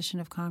composition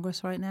of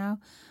Congress right now,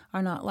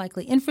 are not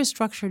likely.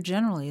 Infrastructure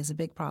generally is a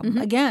big problem.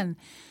 Again,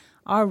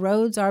 our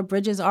roads, our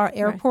bridges, our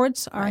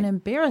airports are an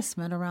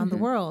embarrassment around the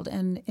world,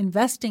 and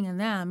investing in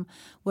them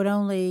would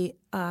only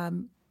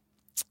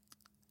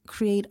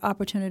create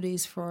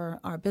opportunities for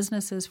our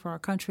businesses, for our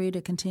country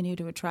to continue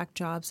to attract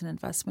jobs and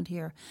investment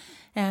here.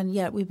 And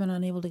yet we've been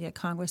unable to get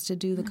Congress to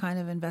do the kind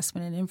of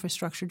investment in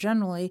infrastructure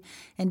generally,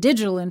 and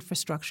digital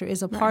infrastructure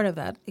is a part of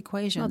that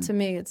equation. Well, to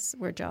me, it's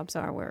where jobs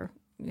are, where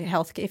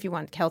health. If you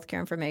want healthcare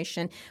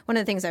information, one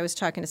of the things I was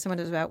talking to someone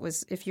about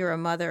was if you're a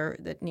mother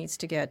that needs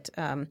to get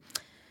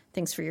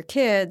things for your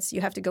kids,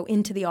 you have to go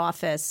into the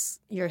office.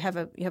 You have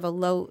a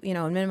low,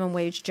 a minimum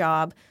wage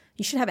job.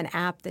 You should have an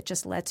app that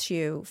just lets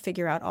you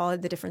figure out all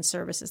of the different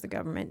services the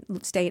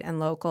government, state and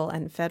local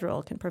and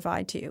federal, can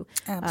provide to you.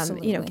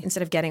 Absolutely.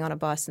 Instead of getting on a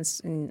bus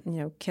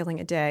and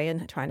killing a day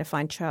and trying to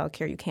find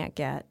childcare you can't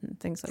get and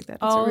things like that.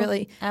 Oh, it's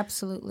really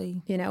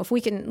absolutely. If we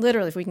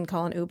can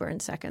call an Uber in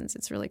seconds,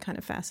 it's really kind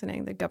of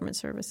fascinating. The government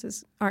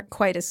services aren't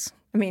quite as.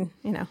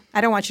 I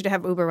don't want you to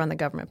have Uber run the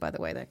government, by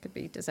the way. That could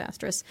be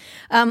disastrous.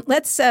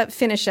 Let's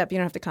finish up. You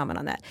don't have to comment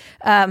on that.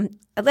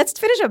 Let's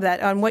finish up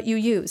on what you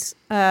use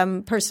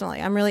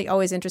personally. I'm really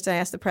always interested. I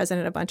asked the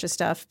president a bunch of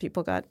stuff.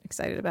 People got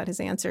excited about his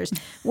answers.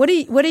 What do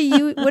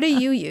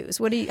you use?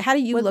 How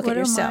do you look at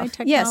yourself? My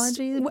technology? Yes.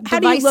 How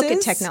do you look at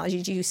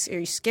technology? Are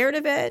you scared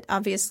of it?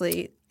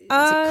 Obviously, is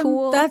it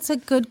cool? That's a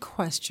good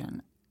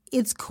question.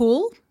 It's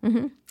cool.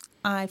 Mm-hmm.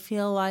 I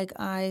feel like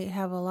I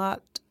have a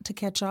lot to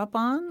catch up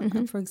on.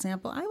 Mm-hmm. For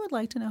example, I would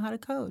like to know how to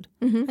code.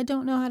 Mm-hmm. I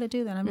don't know how to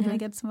do that. I'm going to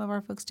get some of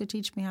our folks to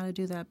teach me how to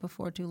do that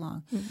before too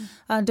long.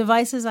 Mm-hmm.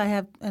 Devices, I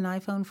have an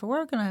iPhone for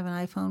work and I have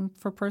an iPhone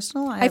for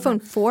personal.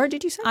 iPhone 4,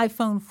 did you say?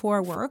 iPhone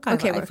for work. I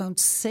have an iPhone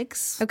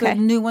 6, the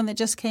new one that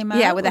just came out.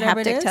 Yeah, with a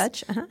haptic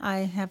touch. Uh-huh. I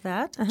have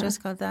that. I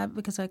just got that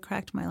because I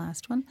cracked my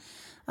last one.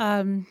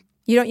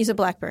 You don't use a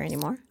BlackBerry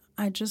anymore?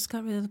 I just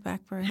got rid of the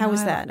BlackBerry. How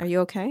was that? Are you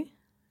okay?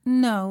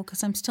 No,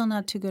 because I'm still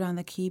not too good on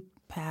the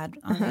keypad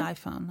on the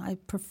iPhone. I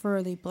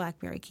prefer the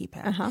BlackBerry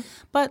keypad.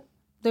 But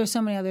there's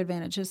so many other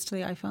advantages to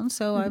the iPhone,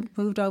 so I've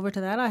moved over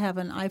to that. I have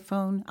an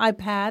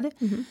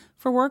iPad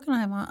for work, and I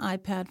have an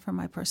iPad for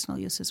my personal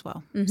use as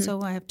well.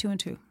 So I have 2 and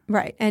 2.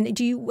 Right. And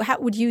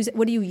what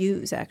do you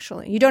use,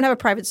 actually? You don't have a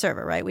private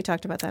server, right? We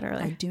talked about that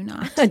earlier. I do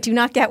not. Do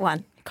not get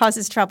one. It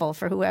causes trouble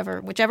for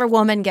whichever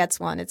woman gets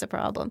one, it's a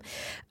problem.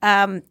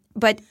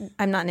 But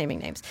I'm not naming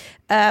names.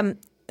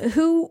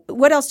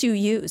 What else do you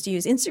use? Do you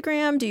use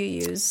Instagram? Do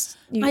you use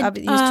Twitter a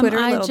little bit?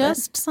 I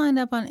just signed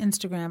up on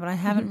Instagram, but I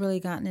haven't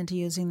really gotten into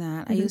using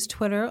that. I use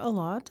Twitter a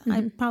lot.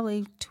 I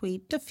probably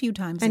tweet a few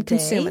times a day. And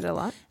consume it a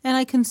lot. And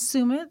I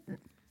consume it.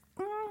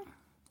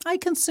 I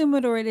consume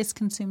it, or it is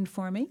consumed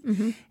for me,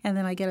 and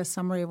then I get a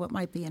summary of what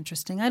might be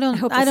interesting. I don't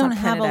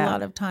have a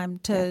lot of time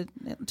to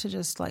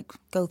just like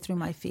go through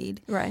my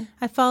feed. Right.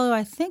 I follow,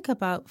 I think,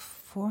 about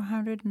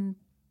 400 and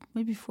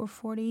maybe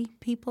 440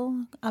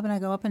 people. I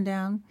go up and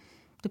down,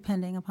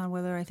 depending upon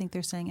whether I think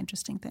they're saying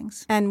interesting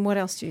things. And what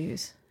else do you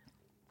use?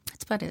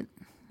 That's about it.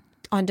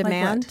 On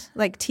demand?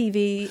 Like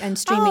TV and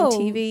streaming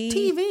TV?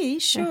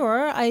 TV,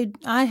 sure. Yeah.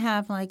 I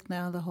have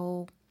now the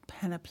whole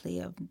panoply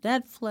of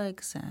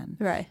Netflix and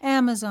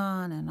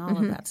Amazon and all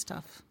of that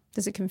stuff.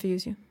 Does it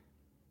confuse you?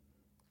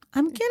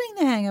 I'm getting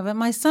the hang of it.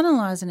 My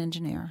son-in-law is an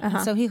engineer,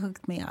 so he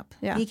hooked me up.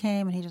 Yeah. He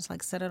came and he just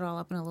set it all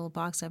up in a little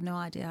box. I have no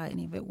idea how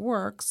any of it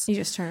works. You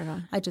just turn it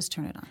on. I just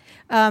turn it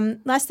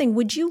on. Last thing,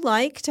 would you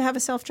like to have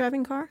a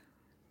self-driving car?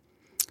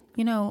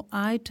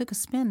 I took a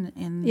spin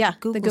in the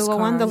Google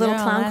one, the little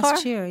clown car.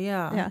 Last year,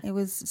 yeah. It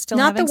was still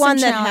not having the one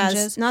some that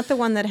challenges. not the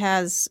one that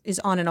is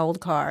on an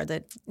old car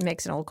that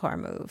makes an old car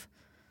move.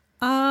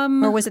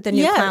 Or was it the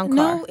new clown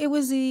car? No, it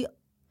was the.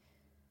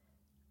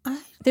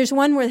 There's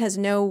one where it has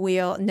no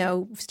wheel,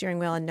 no steering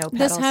wheel, and no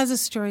pedals. This has a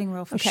steering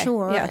wheel for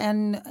sure,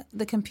 and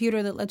the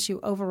computer that lets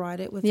you override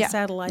it with the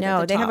satellite. No,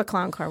 at the they top. have a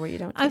clown car where you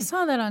don't. I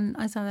saw that on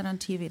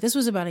TV. This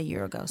was about a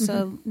year ago.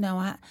 So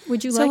no,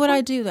 would you? So would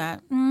I do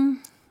that?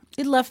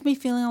 It left me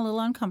feeling a little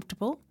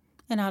uncomfortable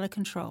and out of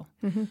control.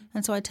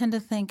 And so I tend to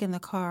think in the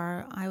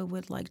car I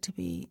would like to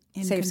be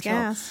in Saves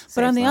control. gas.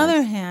 But on the lives.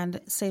 other hand,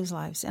 it saves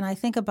lives. And I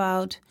think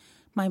about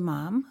my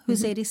mom,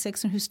 who's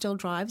 86 and who still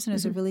drives and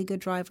is a really good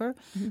driver.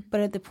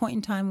 But at the point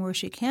in time where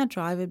she can't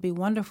drive, it'd be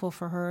wonderful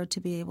for her to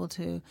be able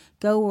to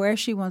go where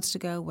she wants to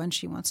go, when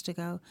she wants to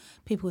go.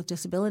 People with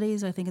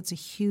disabilities, I think it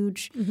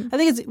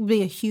would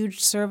be a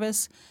huge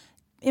service.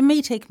 It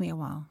may take me a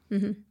while.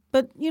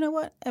 But you know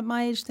what? At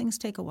my age, things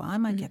take a while. I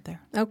might get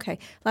there. Okay.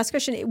 Last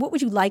question. What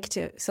would you like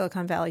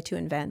Silicon Valley to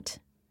invent?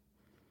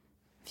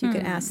 If you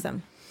could ask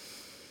them.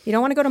 You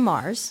don't want to go to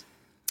Mars.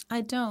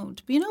 I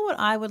don't. But you know what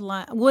I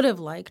would have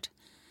liked?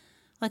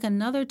 Like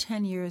another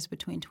 10 years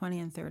between 20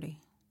 and 30.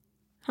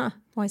 Huh.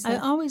 Why is I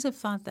that? always have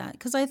thought that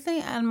because I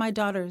think, and my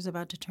daughter is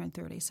about to turn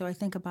 30, so I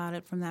think about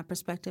it from that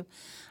perspective.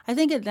 I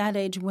think at that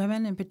age,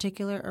 women in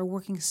particular are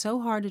working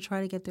so hard to try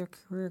to get their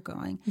career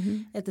going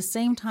at the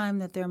same time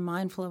that they're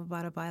mindful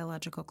about a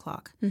biological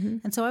clock.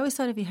 And so I always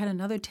thought if you had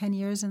another 10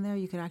 years in there,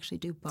 you could actually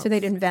do both. So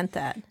they'd invent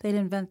that. They'd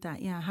invent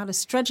that, yeah. How to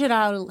stretch it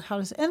out,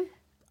 and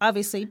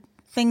obviously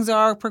things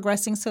are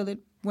progressing so that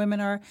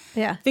women are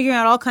figuring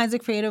out all kinds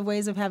of creative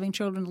ways of having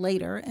children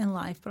later in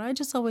life. But I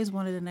just always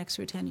wanted an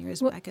extra 10 years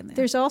back in there.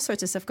 There's all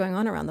sorts of stuff going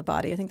on around the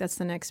body. I think that's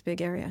the next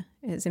big area,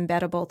 is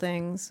embeddable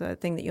things, a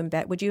thing that you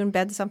embed. Would you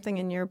embed something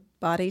in your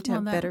body to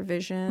have better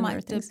vision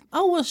or things?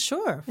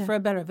 Sure, for a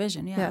better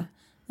vision, yeah.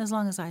 As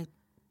long as I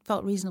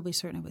felt reasonably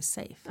certain it was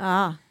safe.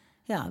 Ah.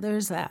 Yeah,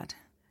 there's that.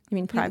 You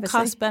mean privacy?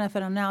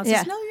 Cost-benefit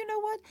analysis. No, you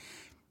know what?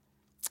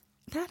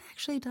 That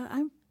actually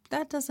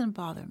that doesn't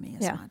bother me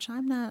as much.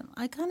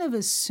 I kind of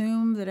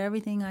assume that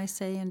everything I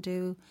say and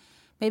do,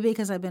 maybe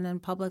because I've been in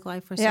public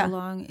life for so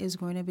long, is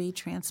going to be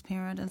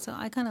transparent. And so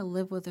I kind of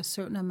live with a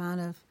certain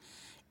amount of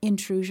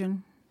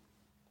intrusion.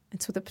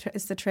 It's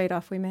the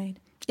trade-off we made.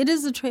 It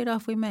is the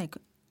trade-off we make.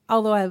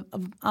 Although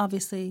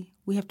obviously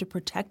we have to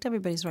protect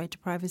everybody's right to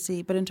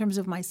privacy. But in terms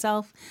of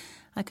myself,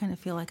 I kind of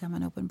feel like I'm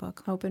an open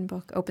book. Open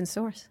book, open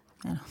source.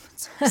 And open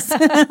source.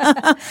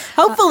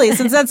 Hopefully,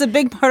 since that's a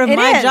big part of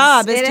my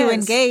job is to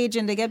engage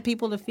and to get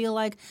people to feel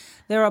like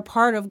they're a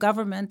part of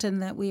government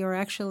and that we are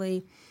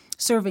actually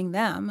serving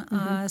them.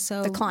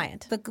 So the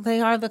client.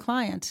 They are the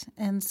client.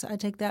 And so I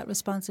take that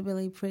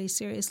responsibility pretty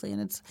seriously.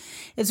 And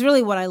it's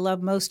really what I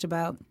love most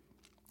about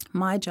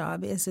my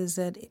job is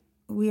that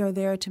we are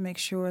there to make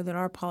sure that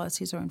our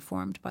policies are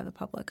informed by the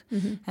public.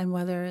 And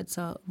whether it's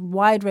a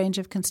wide range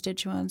of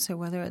constituents or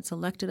whether it's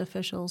elected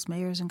officials,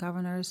 mayors and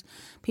governors,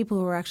 people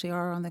who actually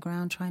are on the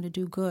ground trying to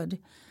do good,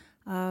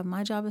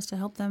 my job is to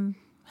help them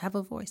have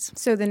a voice.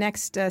 So the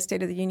next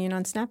State of the Union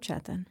on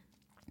Snapchat then?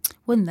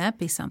 Wouldn't that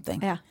be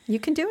something? Yeah. You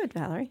can do it,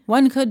 Valerie.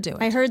 One could do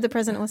it. I heard the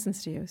president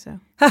listens to you,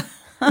 so.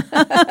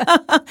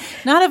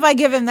 Not if I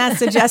give him that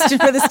suggestion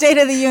for the State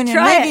of the Union.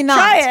 Maybe not.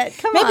 Try it.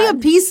 Come on. Maybe a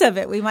piece of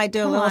it. We might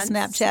do a little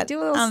Snapchat do a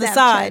little on the Snapchat,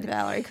 side.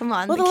 Valerie, come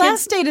on. Well, the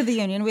last State of the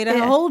Union, we had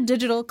a whole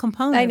digital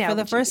component for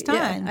the first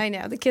time. I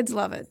know. The kids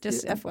love it.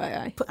 Just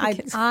FYI.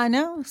 I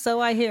know.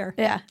 So I hear.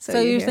 Yeah.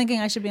 So you're thinking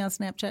I should be on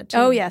Snapchat too?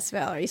 Oh, yes,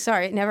 Valerie.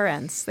 Sorry, it never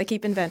ends. They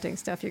keep inventing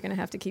stuff. You're going to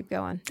have to keep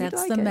going.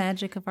 That's the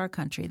magic of our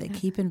country. They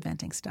keep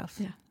inventing stuff.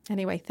 Yeah.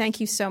 Anyway, thank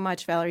you so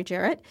much, Valerie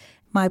Jarrett.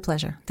 My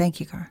pleasure.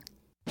 Thank you, Cara.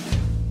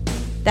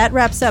 That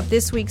wraps up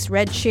this week's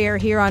Red Chair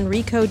here on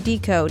Recode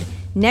Decode.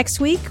 Next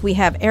week, we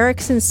have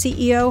Ericsson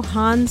CEO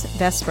Hans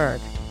Vestberg.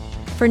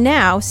 For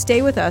now,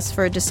 stay with us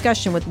for a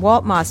discussion with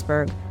Walt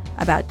Mossberg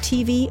about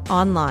TV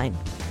online.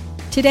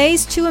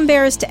 Today's Too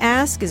Embarrassed to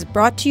Ask is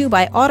brought to you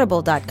by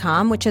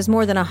Audible.com, which has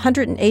more than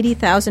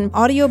 180,000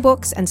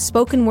 audiobooks and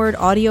spoken word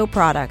audio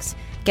products.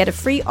 Get a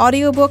free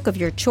audiobook of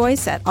your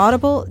choice at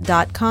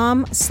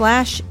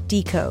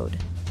audible.com/decode.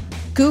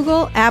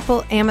 Google,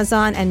 Apple,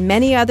 Amazon, and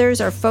many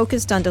others are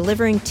focused on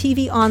delivering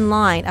TV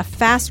online, a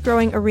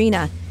fast-growing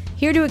arena.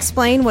 Here to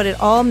explain what it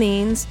all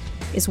means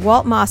is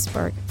Walt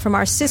Mossberg from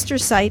our sister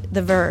site,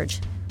 The Verge.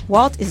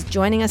 Walt is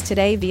joining us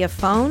today via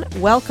phone.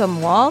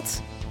 Welcome,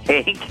 Walt.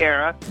 Hey,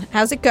 Cara.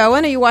 How's it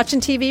going? Are you watching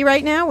TV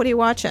right now? What are you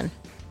watching?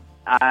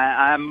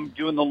 I'm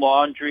doing the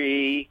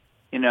laundry,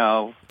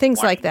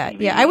 things like that.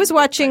 TV. Yeah, I was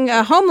watching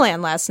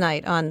Homeland last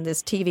night on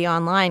this TV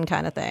online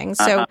kind of thing.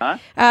 So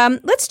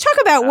let's talk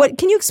about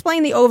can you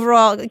explain the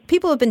overall,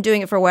 people have been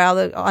doing it for a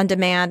while, on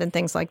demand and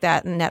things like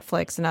that, and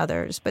Netflix and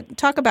others, but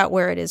talk about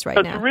where it is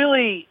right now. It's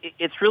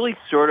really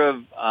sort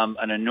of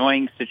an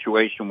annoying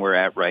situation we're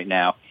at right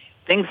now.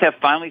 Things have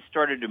finally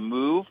started to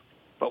move,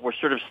 but we're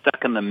sort of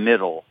stuck in the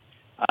middle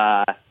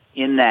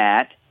in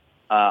that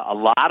a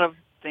lot of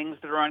things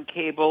that are on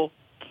cable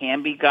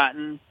can be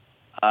gotten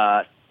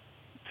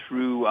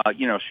through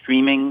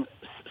streaming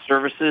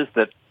services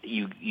that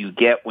you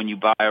get when you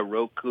buy a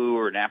Roku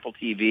or an Apple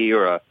TV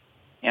or a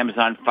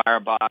Amazon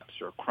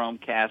Firebox or a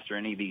Chromecast or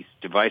any of these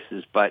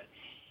devices. But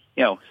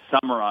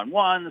some are on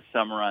one,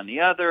 some are on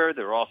the other.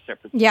 They're all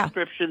separate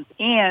subscriptions,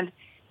 and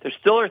there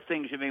still are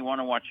things you may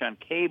want to watch on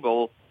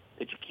cable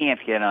that you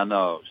can't get on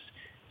those.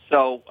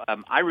 So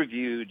I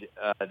reviewed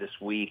this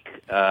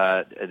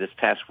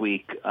past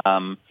week,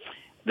 the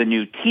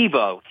new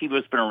TiVo.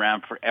 TiVo's been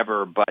around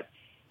forever, but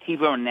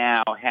TiVo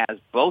now has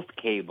both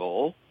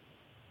cable.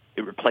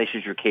 It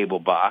replaces your cable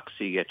box,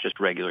 so you get just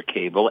regular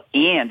cable,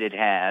 and it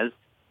has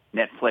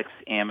Netflix,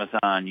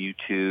 Amazon,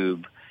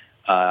 YouTube,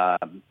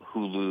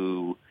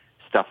 Hulu,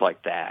 stuff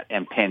like that,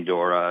 and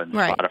Pandora and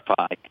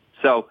Spotify.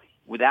 So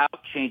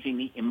without changing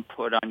the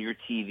input on your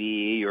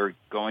TV or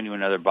going to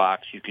another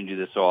box, you can do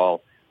this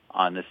all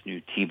on this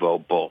new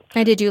TiVo Bolt.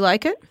 And did you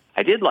like it?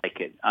 I did like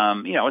it.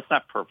 It's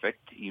not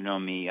perfect. You know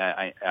me.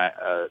 I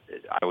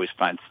always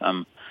find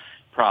some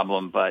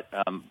problem, but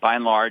by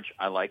and large,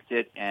 I liked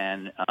it,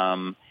 and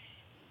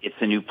it's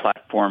a new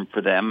platform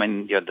for them,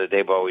 and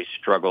they've always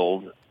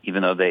struggled,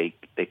 even though they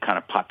kind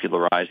of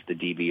popularized the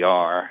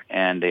DVR,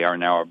 and they are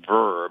now a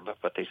verb,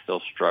 but they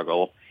still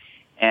struggle.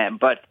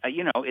 But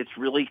it's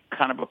really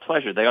kind of a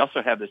pleasure. They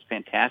also have this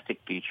fantastic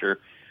feature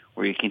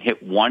where you can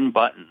hit one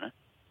button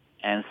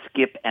and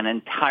skip an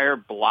entire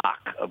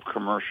block of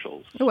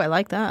commercials. Oh, I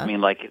like that. I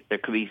mean, like there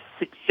could be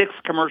six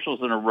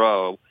commercials in a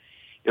row.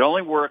 It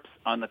only works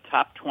on the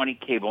top 20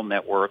 cable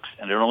networks,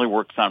 and it only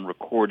works on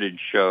recorded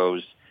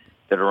shows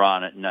that are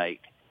on at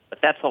night. But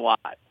that's a lot,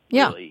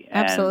 really. Yeah,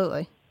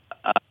 absolutely.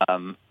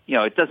 And,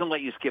 it doesn't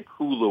let you skip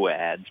Hulu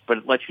ads, but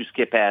it lets you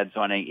skip ads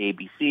on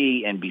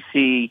ABC,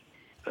 NBC,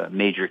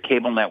 major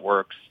cable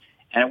networks,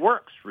 and it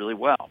works really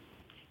well.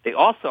 They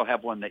also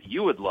have one that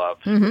you would love,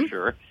 for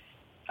sure,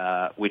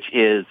 which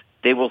is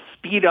they will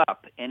speed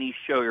up any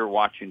show you're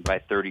watching by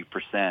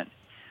 30%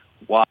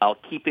 while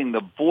keeping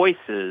the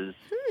voices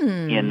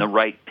in the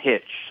right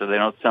pitch so they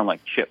don't sound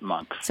like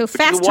chipmunks. So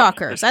fast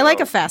talkers. I like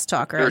a fast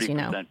talker, as you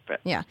know.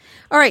 Yeah.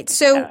 All right.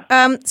 So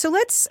so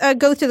let's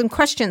go through the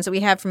questions that we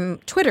have from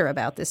Twitter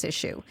about this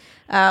issue.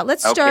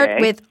 Let's start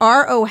with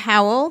R.O.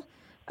 Howell,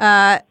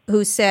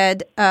 who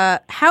said,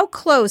 how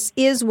close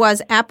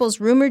was Apple's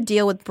rumored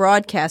deal with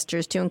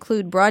broadcasters to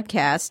include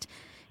broadcast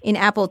in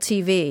Apple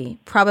TV?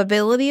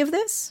 Probability of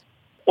this?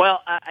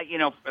 Well,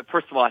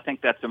 first of all, I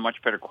think that's a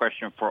much better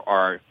question for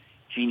our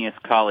genius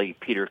colleague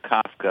Peter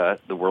Kafka,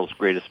 the world's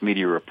greatest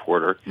media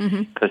reporter,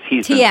 because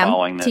he's been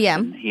following this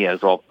and he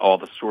has all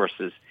the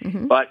sources.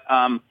 But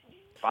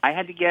if I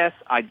had to guess,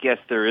 I'd guess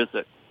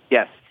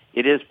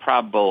it is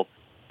probable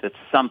that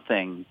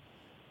something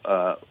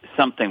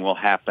will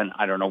happen.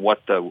 I don't know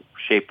what the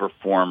shape or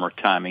form or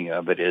timing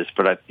of it is,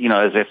 but as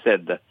I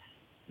said,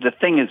 the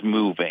thing is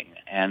moving,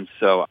 and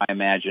so I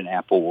imagine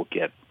Apple will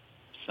get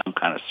some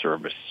kind of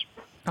service.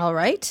 All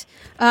right.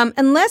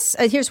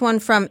 Here's one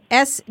from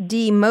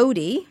S.D.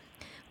 Modi.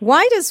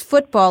 Why does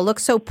football look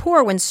so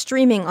poor when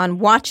streaming on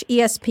Watch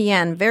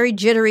ESPN? Very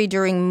jittery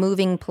during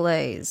moving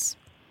plays.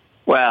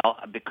 Well,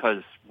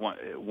 because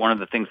one of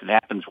the things that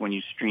happens when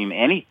you stream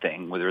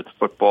anything, whether it's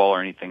football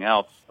or anything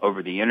else,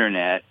 over the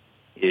Internet,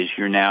 is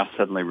you're now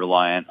suddenly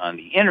reliant on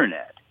the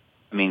Internet.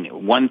 I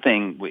mean, one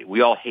thing,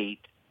 we all hate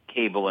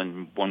cable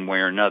in one way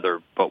or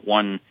another, but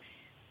one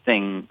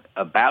thing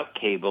about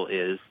cable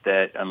is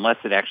that unless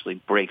it actually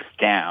breaks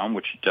down,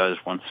 which it does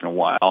once in a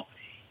while,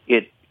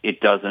 it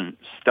doesn't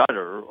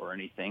stutter or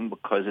anything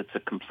because it's a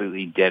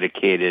completely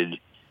dedicated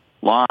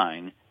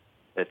line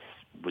that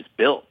was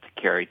built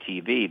to carry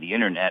TV. The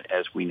Internet,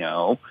 as we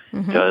know,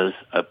 does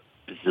a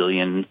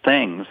bazillion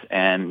things,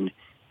 and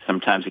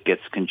sometimes it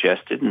gets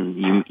congested,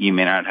 and you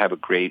may not have a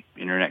great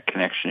Internet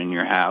connection in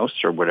your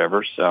house or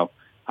whatever, so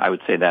I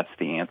would say that's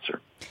the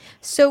answer.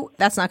 So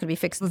that's not going to be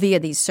fixed via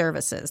these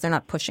services. They're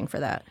not pushing for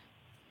that.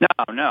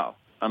 No,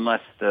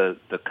 unless the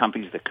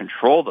companies that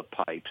control the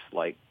pipes,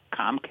 like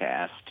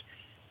Comcast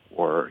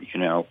or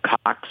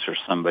Cox or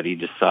somebody,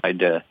 decide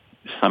to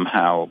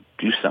somehow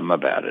do something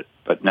about it.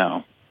 But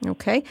no.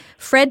 Okay.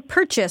 Fred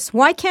Purchase,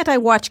 why can't I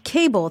watch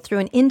cable through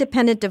an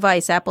independent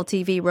device, Apple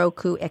TV,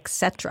 Roku,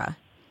 etc.?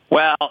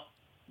 Well,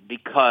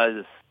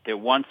 because there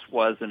once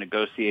was a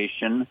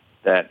negotiation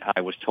that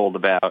I was told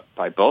about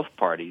by both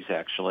parties,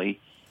 actually,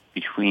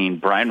 between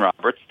Brian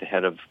Roberts, the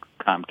head of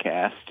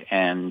Comcast,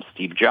 and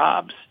Steve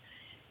Jobs,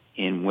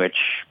 in which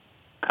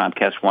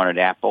Comcast wanted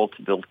Apple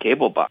to build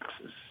cable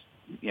boxes,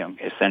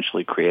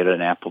 essentially create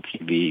an Apple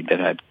TV that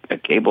had a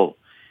cable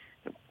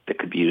that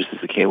could be used as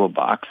a cable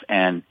box.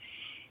 And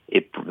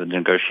the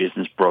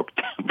negotiations broke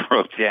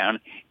down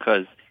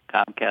because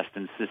Comcast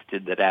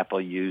insisted that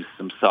Apple use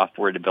some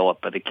software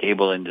developed by the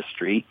cable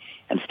industry,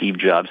 and Steve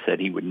Jobs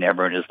said he would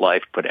never in his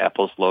life put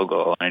Apple's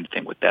logo on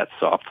anything with that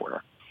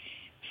software.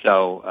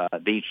 So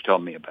they each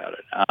told me about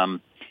it.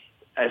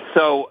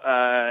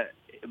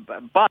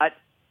 But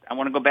I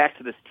want to go back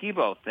to this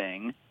TiVo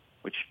thing,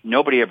 which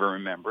nobody ever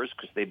remembers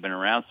because they've been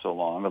around so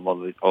long,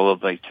 although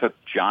they took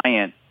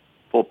giant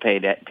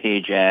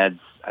full-page ads,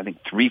 I think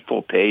 3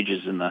 full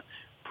pages in the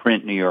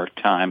print New York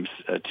Times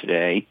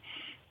today.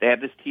 They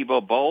have this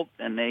TiVo Bolt,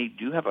 and they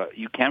do have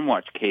you can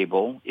watch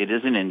cable. It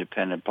is an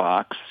independent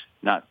box,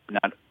 not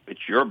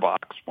it's your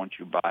box once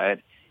you buy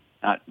it,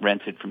 not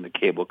rented from the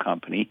cable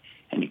company.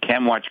 And you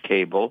can watch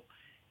cable,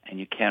 and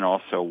you can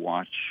also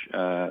watch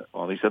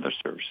all these other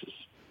services.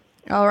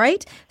 All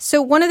right.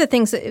 So one of the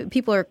things that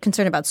people are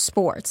concerned about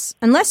sports.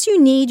 Unless you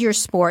need your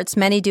sports,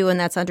 many do, and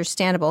that's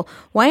understandable.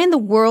 Why in the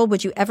world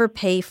would you ever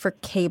pay for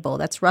cable?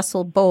 That's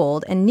Russell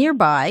Bold. And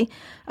nearby,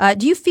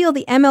 do you feel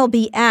the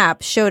MLB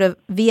app showed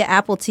via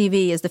Apple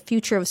TV is the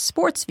future of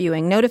sports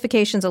viewing?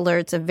 Notifications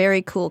alerts, a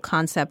very cool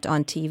concept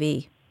on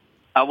TV.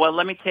 Well,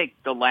 let me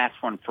take the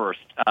last one first.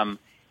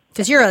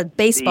 Because you're a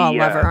baseball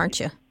lover, aren't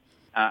you?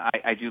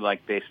 I do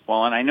like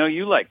baseball, and I know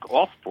you like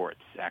all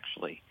sports,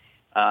 actually.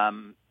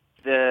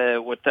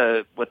 What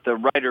the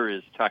writer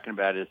is talking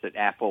about is that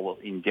Apple,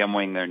 in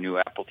demoing their new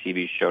Apple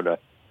TV, showed a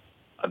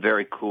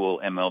very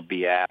cool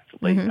MLB app.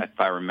 If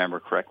I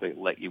remember correctly, it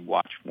let you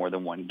watch more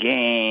than one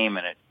game,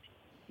 and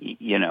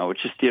it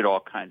just did all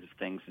kinds of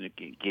things, and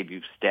it gave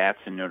you stats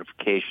and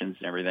notifications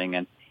and everything.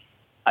 And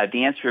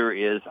the answer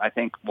is, I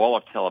think all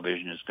of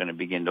television is going to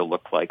begin to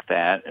look like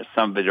that.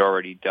 Some of it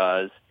already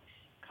does.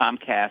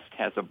 Comcast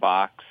has a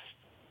box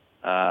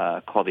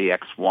called the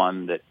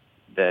X1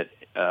 that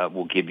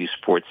will give you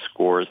sports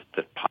scores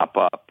that pop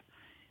up.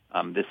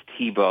 This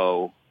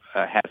TiVo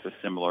has a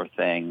similar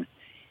thing.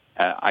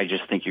 I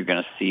just think you're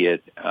going to see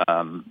it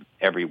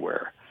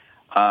everywhere.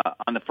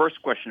 On the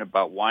first question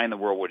about why in the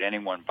world would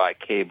anyone buy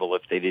cable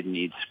if they didn't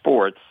need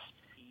sports,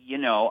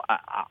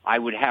 I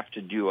would have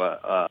to do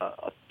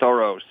a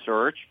thorough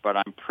search, but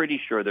I'm pretty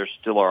sure there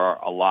still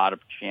are a lot of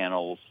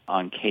channels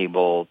on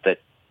cable that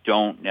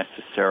don't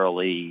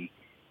necessarily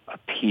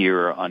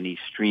appear on these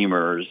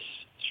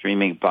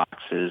streaming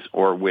boxes,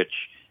 or which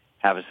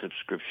have a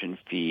subscription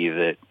fee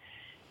that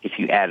if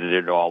you added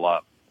it all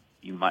up,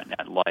 you might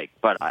not like.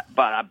 But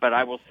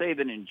I will say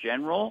that in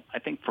general, I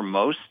think for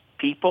most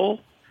people,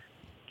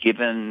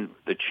 given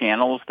the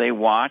channels they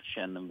watch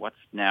and what's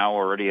now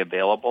already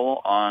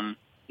available on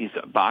these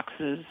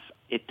boxes,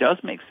 it does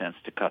make sense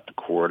to cut the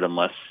cord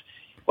unless,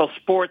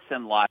 sports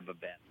and live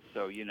events.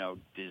 So,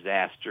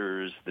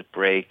 disasters that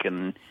break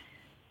and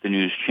the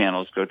news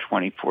channels go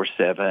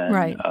 24/7,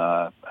 right.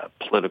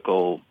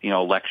 Political,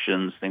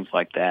 elections, things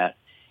like that.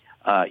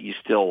 You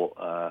still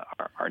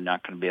are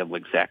not going to be able to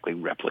exactly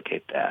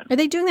replicate that. Are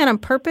they doing that on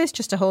purpose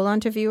just to hold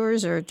on to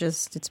viewers, or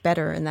just it's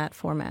better in that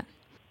format?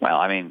 Well,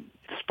 I mean,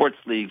 sports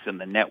leagues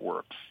and the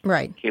networks,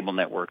 right, cable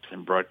networks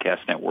and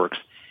broadcast networks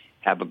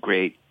have a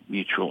great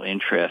mutual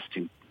interest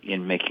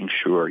in making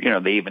sure,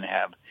 they even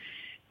have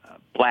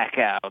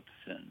blackouts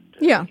and,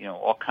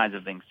 all kinds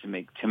of things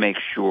to make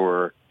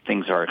sure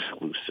things are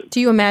exclusive.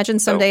 Do you imagine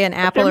someday an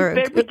Apple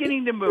they're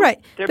beginning to move. Right.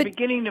 They're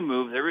beginning to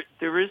move.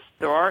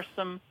 There are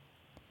some,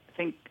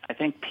 I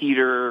think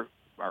Peter,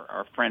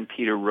 our friend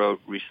Peter wrote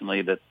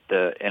recently that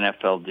the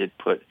NFL did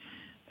put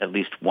at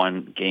least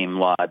one game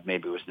live.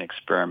 Maybe it was an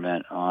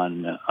experiment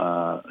on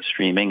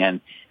streaming, and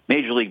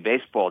Major League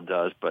Baseball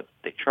does, but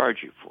they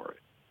charge you for it.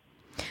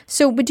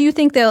 So, but do you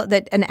think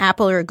that an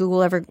Apple or a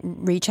Google ever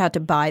reach out to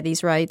buy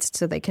these rights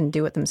so they can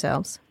do it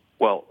themselves?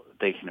 Well,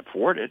 they can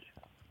afford it.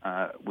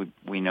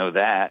 We know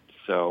that.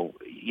 So,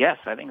 yes,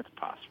 I think it's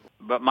possible.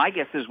 But my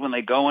guess is when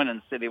they go in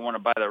and say they want to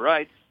buy the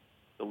rights,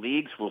 the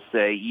leagues will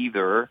say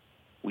either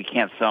we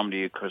can't sell them to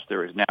you because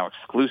there is now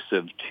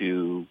exclusive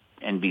to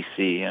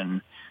NBC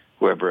and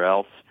whoever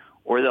else,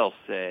 or they'll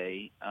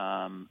say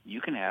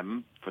you can have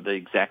them for the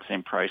exact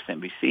same price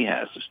NBC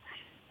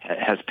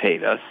has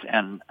paid us,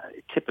 and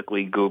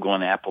typically Google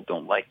and Apple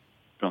don't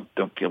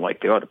feel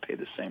like they ought to pay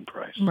the same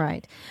price.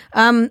 Right.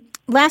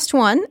 Last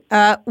one.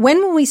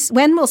 When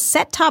will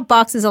set-top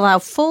boxes allow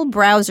full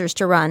browsers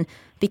to run?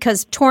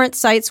 Because torrent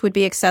sites would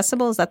be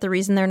accessible. Is that the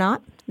reason they're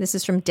not? This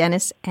is from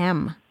Dennis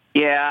M.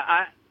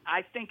 Yeah,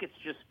 I think it's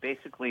just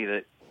basically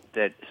that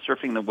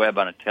surfing the web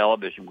on a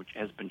television, which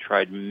has been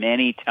tried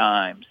many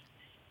times,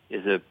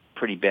 is a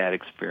pretty bad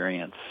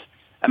experience.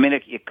 I mean,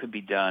 it could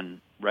be done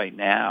right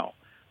now.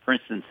 For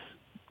instance,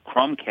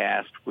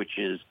 Chromecast, which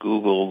is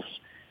Google's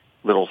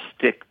little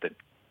stick that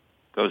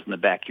goes in the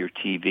back of your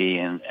TV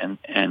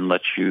and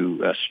lets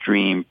you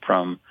stream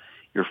from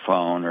your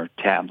phone or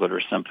tablet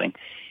or something,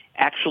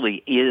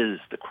 actually is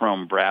the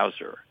Chrome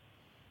browser.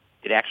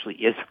 It actually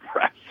is a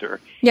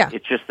browser. Yeah.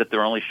 It's just that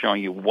they're only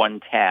showing you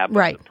one tab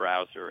right. of the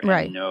browser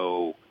and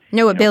no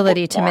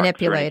ability to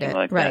manipulate it.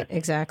 Like right, that.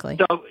 Exactly.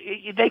 So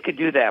they could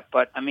do that,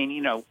 but I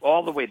mean,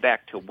 all the way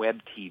back to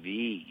web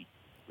TV,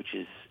 which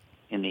is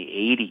in the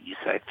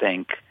 80s, I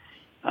think,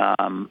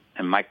 and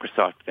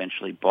Microsoft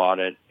eventually bought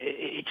it.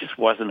 It just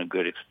wasn't a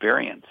good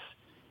experience.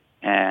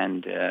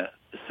 And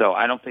so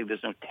I don't think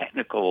there's no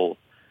technical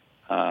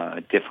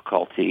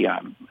difficulty.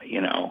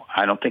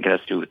 I don't think it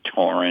has to do with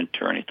torrent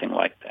or anything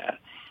like that.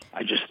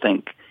 I just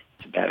think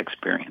it's a bad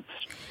experience.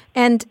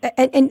 And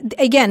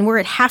again, we're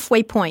at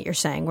halfway point, you're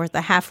saying. We're at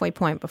the halfway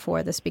point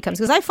before this becomes,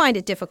 because I find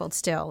it difficult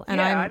still, and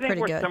I'm pretty good.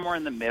 I think we're somewhere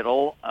in the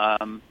middle.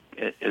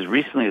 As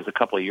recently as a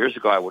couple of years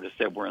ago, I would have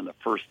said we're in the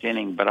first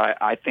inning, but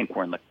I think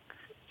we're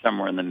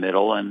somewhere in the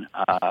middle, and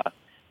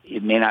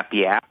it may not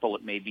be Apple.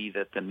 It may be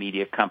that the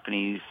media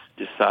companies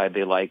decide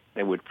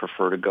they would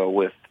prefer to go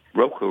with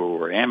Roku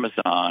or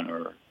Amazon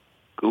or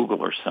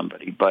Google or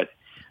somebody. But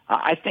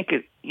I think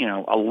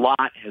a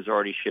lot has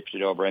already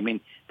shifted over. I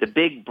mean, the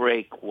big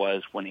break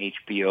was when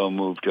HBO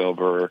moved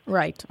over,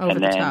 right, over and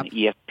the then top.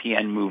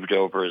 ESPN moved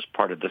over as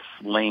part of the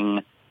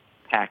Sling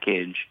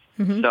package.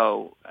 Mm-hmm.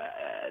 So,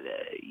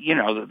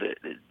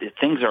 the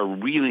things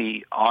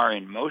are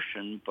in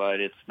motion,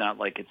 but it's not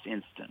like it's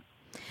instant.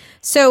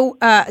 So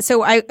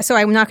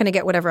I'm not going to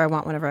get whatever I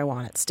want whenever I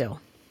want it. Still,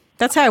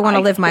 that's how I want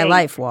to live my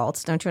life,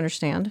 Walt. Don't you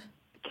understand?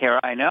 Kara,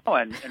 I know,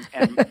 and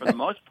for the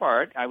most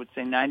part, I would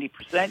say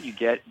 90% you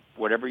get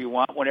whatever you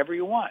want, whenever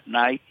you want, and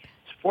I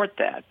support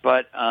that.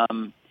 But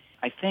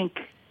I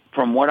think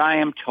from what I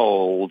am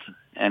told,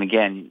 and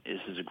again, this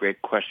is a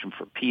great question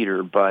for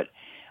Peter, but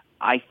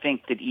I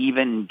think that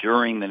even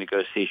during the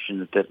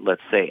negotiation that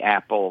let's say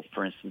Apple,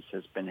 for instance,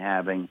 has been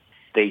having,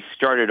 they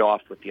started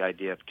off with the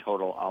idea of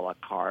total a la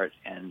carte,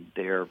 and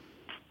they're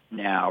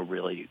now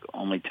really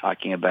only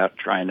talking about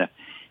trying to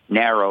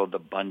narrow the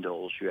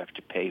bundles you have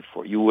to pay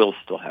for. You will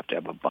still have to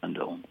have a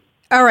bundle.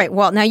 All right,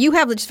 Walt. Now you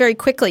have, just very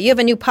quickly, you have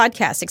a new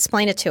podcast.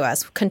 Explain it to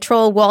us.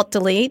 Control, Walt,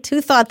 Delete. Who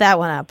thought that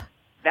one up?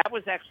 That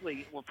was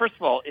actually, well, first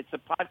of all, it's a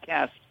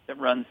podcast that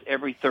runs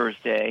every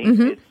Thursday.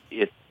 Mm-hmm.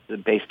 It's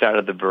based out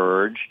of The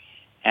Verge,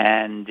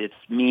 and it's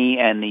me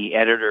and the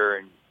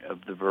editor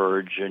of The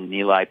Verge, and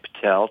Nilay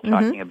Patel,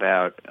 talking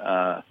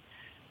about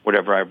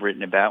whatever I've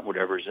written about,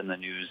 whatever's in the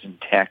news and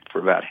tech for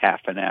about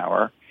half an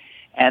hour.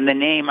 And the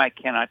name I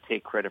cannot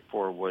take credit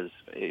for was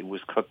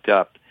cooked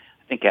up.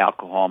 I think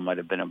alcohol might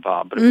have been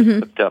involved, but it was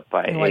cooked up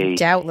by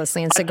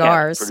doubtlessly in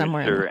cigars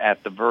somewhere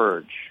at The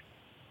Verge.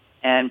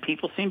 And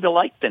people seem to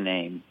like the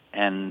name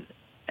and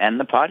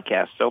the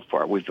podcast so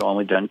far. We've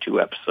only done 2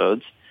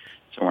 episodes,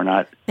 so we're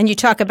not. And you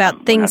talk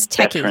about things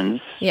techie.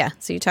 Veterans. Yeah,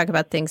 so you talk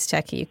about things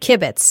techie. You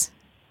kibitz.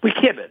 We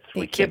kibitz.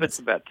 We kibitz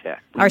about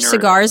tech. Are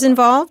cigars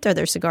involved? Are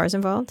there cigars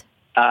involved?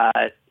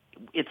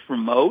 It's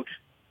remote.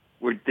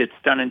 It's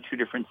done in 2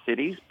 different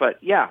cities, but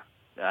yeah.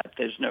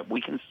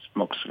 We can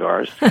smoke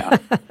cigars. Yeah.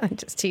 I'm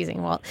just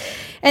teasing, Walt.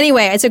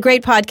 Anyway, it's a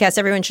great podcast.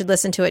 Everyone should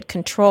listen to it.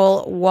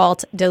 Control,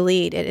 Walt,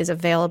 Delete. It is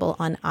available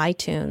on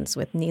iTunes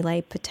with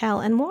Nilay Patel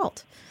and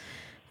Walt.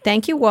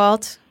 Thank you,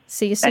 Walt.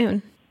 See you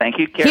soon. Thank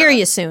you, Kara. Hear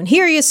you soon.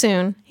 Hear you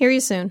soon. Hear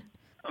you soon.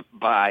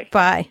 Bye.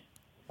 Bye.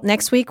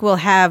 Next week, we'll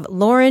have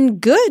Lauren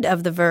Good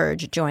of The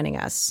Verge joining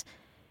us.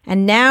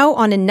 And now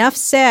on Enough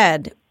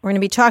Said, we're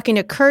going to be talking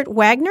to Kurt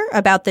Wagner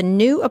about the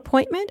new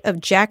appointment of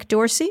Jack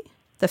Dorsey,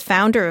 the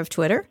founder of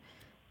Twitter,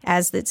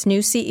 as its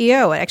new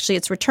CEO. Actually,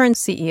 its return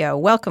CEO.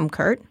 Welcome,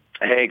 Kurt.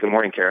 Hey, good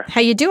morning, Kara.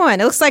 How you doing?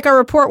 It looks like our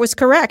report was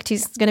correct.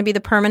 He's going to be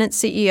the permanent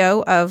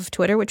CEO of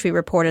Twitter, which we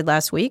reported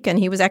last week, and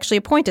he was actually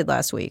appointed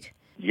last week.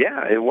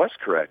 Yeah, it was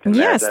correct. And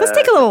yes, let's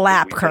take a little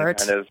lap, Kurt.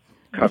 Kind of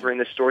covering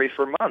this story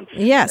for months.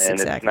 Yes, and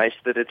exactly. It's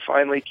nice that it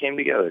finally came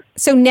together.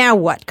 So now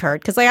what, Kurt?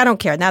 Because I don't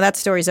care. Now that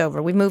story's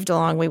over. We moved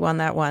along. We won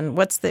that one.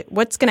 What's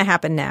going to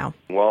happen now?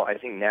 Well, I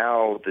think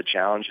now the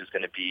challenge is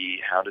going to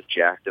be how does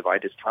Jack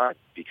divide his time?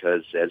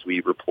 Because as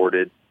we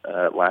reported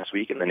last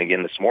week and then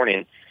again this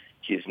morning,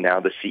 he's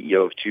now the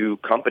CEO of 2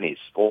 companies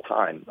full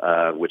time,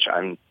 which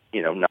I'm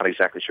not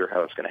exactly sure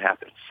how it's going to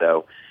happen.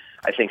 So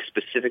I think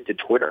specific to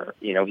Twitter,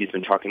 he's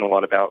been talking a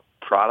lot about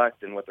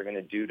product and what they're going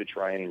to do to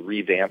try and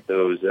revamp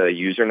those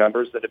user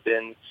numbers that have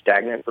been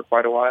stagnant for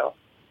quite a while.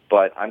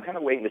 But I'm kind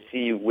of waiting to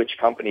see which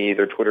company,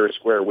 either Twitter or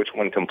Square, which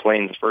one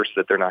complains first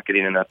that they're not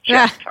getting enough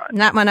Jack time.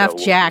 Not enough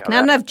Jack.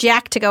 Not enough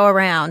Jack to go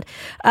around.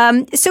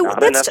 Let's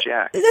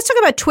talk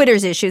about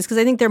Twitter's issues, because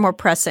I think they're more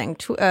pressing.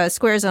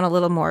 Square's on a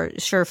little more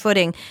sure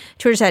footing.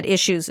 Twitter's had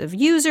issues of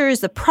users.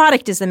 The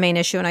product is the main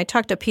issue. And I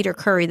talked to Peter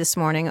Curry this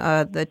morning,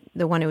 the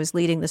one who was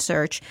leading the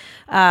search,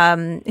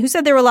 who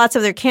said there were lots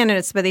of other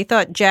candidates, but they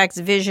thought Jack's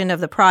vision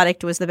of the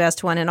product was the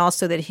best one, and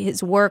also that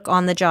his work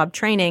on the job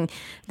training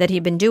that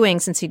he'd been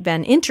doing since he'd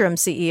been interim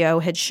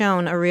CEO had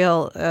shown a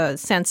real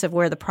sense of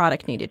where the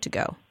product needed to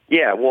go.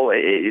 Yeah, well,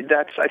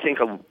 that's, I think,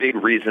 a big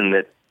reason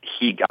that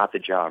he got the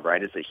job,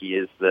 right, is that he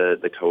is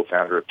the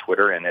co-founder of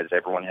Twitter, and as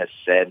everyone has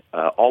said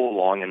all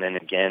along, and then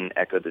again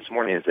echoed this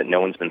morning, is that no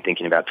one's been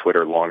thinking about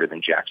Twitter longer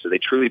than Jack. So they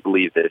truly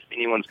believe that if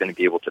anyone's going to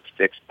be able to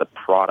fix the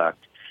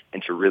product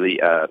and to really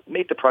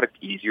make the product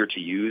easier to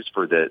use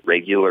for the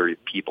regular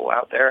people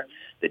out there,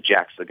 that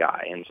Jack's the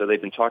guy. And so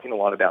they've been talking a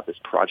lot about this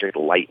Project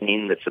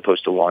Lightning that's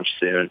supposed to launch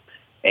soon.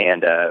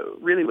 And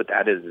really what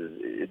that is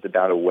it's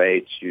about a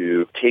way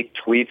to take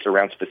tweets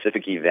around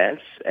specific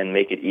events and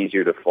make it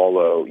easier to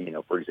follow,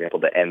 for example,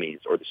 the Emmys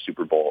or the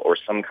Super Bowl or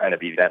some kind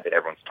of event that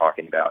everyone's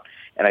talking about.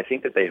 And I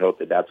think that they hope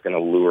that that's going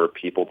to lure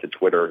people to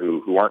Twitter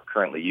who aren't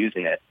currently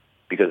using it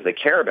because they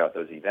care about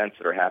those events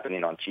that are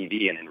happening on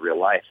TV and in real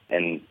life.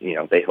 And,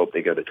 they hope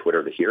they go to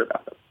Twitter to hear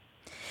about them.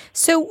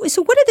 So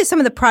what are some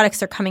of the products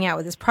they're coming out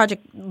with, this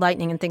Project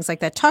Lightning and things like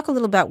that? Talk a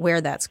little about where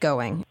that's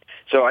going.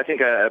 So I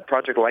think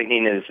Project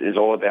Lightning is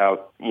all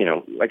about,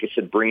 like I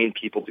said, bringing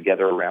people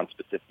together around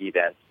specific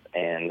events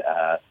and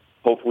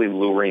hopefully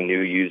luring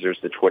new users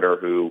to Twitter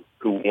who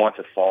want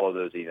to follow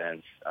those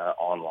events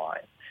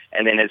online.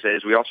 And then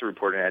as we also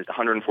reported, as the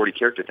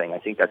 140-character thing, I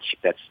think that's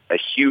a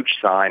huge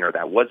sign, or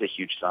that was a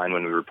huge sign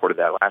when we reported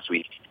that last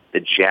week,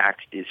 that Jack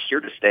is here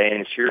to stay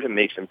and is here to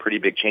make some pretty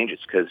big changes.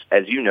 Because,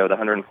 as you know, the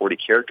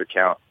 140-character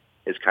count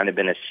has kind of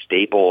been a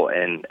staple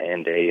and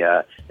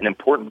an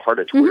important part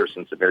of Twitter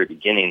since the very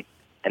beginning.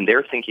 And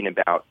they're thinking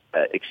about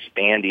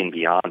expanding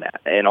beyond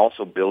that and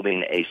also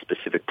building a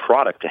specific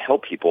product to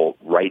help people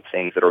write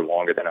things that are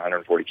longer than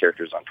 140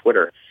 characters on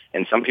Twitter.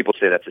 And some people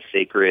say that's a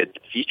sacred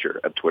feature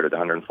of Twitter, the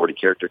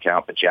 140-character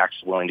count, but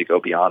Jack's willing to go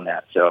beyond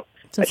that. So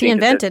since he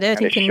invented it,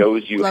 he can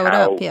shows you blow how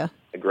it up. Yeah.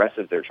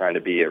 aggressive they're trying to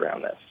be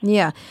around this.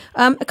 Yeah.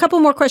 A couple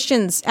more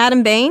questions.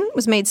 Adam Bain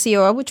was made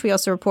COO, which we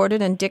also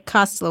reported, and Dick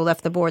Costolo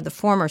left the board, the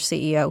former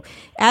CEO.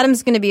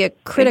 Adam's going to be a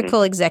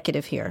critical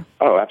executive here.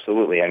 Oh,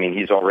 absolutely. I mean,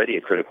 he's already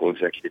a critical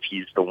executive.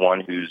 He's the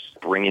one who's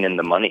bringing in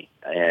the money.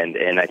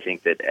 And I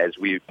think that as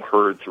we've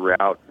heard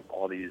throughout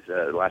all these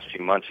last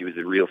few months, he was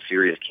a real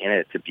serious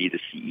candidate to be the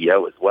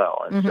CEO as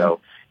well. And so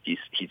he's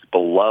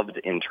beloved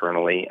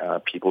internally.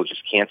 People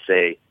just can't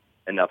say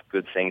enough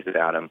good things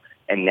about him.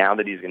 And now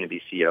that he's going to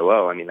be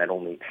COO, I mean, that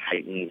only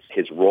heightens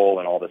his role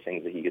and all the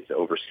things that he gets to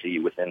oversee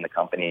within the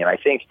company. And I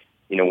think,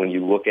 when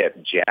you look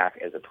at Jack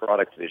as a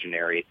product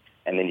visionary,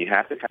 and then you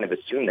have to kind of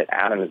assume that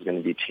Adam is going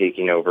to be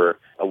taking over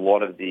a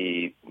lot of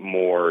the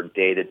more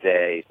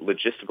day-to-day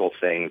logistical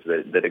things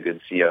that a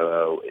good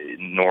COO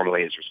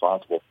normally is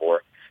responsible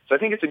for. So I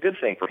think it's a good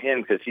thing for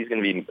him because he's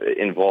going to be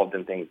involved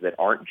in things that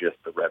aren't just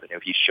the revenue.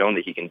 He's shown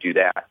that he can do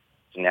that.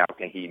 So now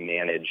can he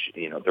manage,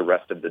 the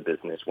rest of the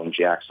business when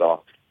Jack's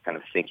off kind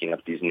of thinking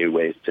up these new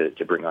ways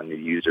to bring on new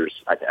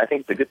users? I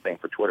think it's a good thing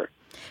for Twitter.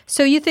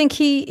 So you think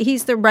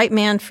he's the right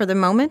man for the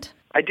moment?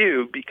 I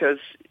do, because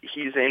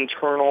he's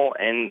internal,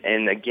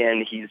 and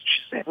again, he's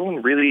just,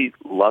 everyone really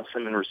loves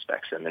him and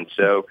respects him. And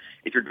so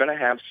if you're going to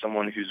have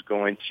someone who's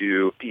going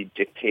to be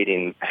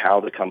dictating how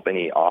the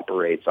company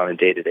operates on a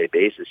day-to-day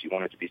basis, you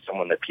want it to be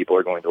someone that people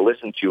are going to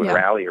listen to and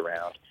rally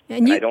around.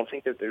 And I don't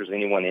think that there's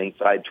anyone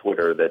inside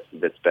Twitter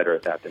that's better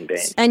at that than Bain.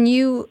 And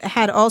you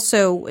had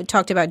also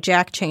talked about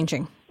Jack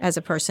changing as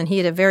a person. He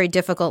had a very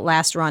difficult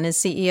last run as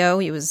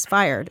CEO. He was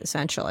fired,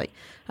 essentially.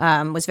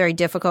 Was very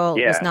difficult,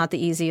 was not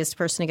the easiest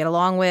person to get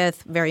along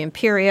with, very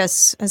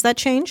imperious. Has that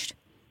changed?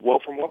 Well,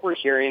 from what we're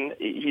hearing,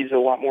 he's a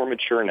lot more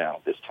mature now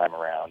this time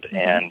around. Mm-hmm.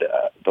 And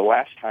the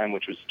last time,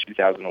 which was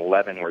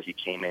 2011, where he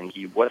came in,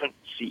 he wasn't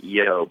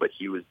CEO, but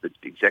he was the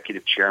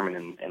executive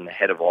chairman and the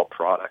head of all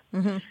product.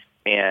 Mm-hmm.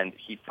 And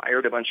he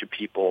fired a bunch of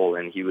people,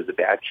 and he was a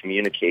bad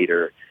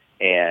communicator.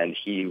 And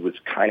he was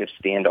kind of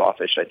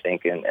standoffish, I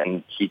think,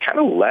 and he kind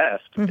of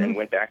left and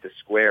went back to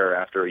Square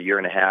after a year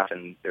and a half,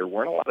 and there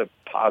weren't a lot of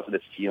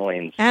positive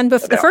feelings. And the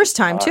first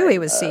time, too, he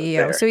was CEO.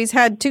 There. So he's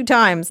had 2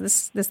 times.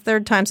 This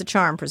third time's a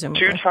charm,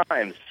 presumably. 2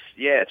 times.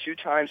 Yeah, 2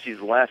 times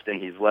he's left,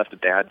 and he's left a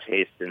bad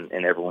taste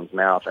in everyone's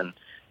mouth. And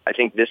I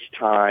think this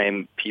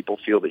time people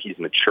feel that he's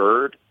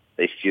matured.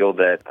 They feel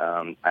that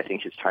I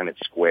think his time at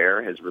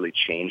Square has really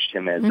changed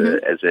him as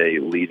a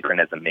leader and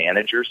as a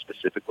manager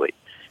specifically.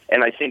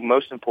 And I think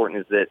most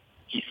important is that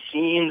he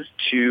seems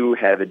to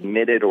have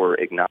admitted or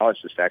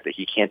acknowledged the fact that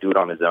he can't do it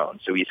on his own.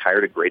 So he's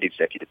hired a great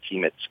executive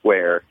team at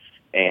Square,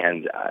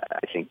 and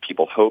I think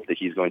people hope that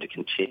he's going to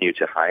continue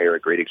to hire a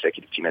great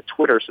executive team at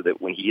Twitter so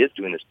that when he is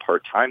doing this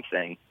part-time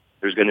thing,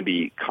 there's going to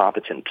be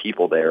competent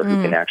people there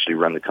who can actually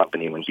run the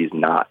company when he's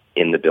not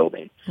in the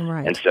building.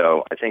 Right. And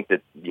so I think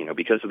that,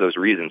 because of those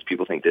reasons,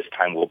 people think this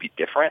time will be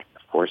different.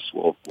 Of course,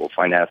 we'll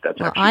find out if that's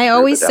actually true. I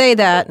always say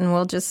that, and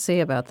we'll just see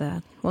about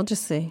that. We'll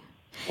just see.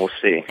 We'll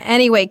see.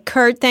 Anyway,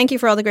 Kurt, thank you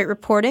for all the great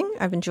reporting.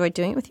 I've enjoyed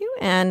doing it with you,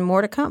 and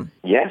more to come.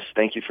 Yes,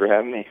 thank you for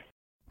having me.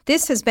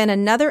 This has been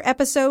another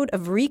episode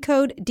of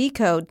Recode,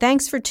 Decode.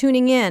 Thanks for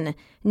tuning in.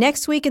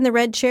 Next week in the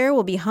red chair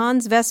will be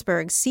Hans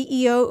Vestberg,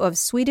 CEO of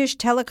Swedish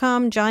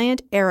telecom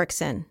giant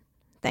Ericsson.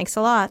 Thanks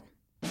a lot.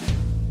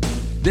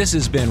 This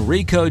has been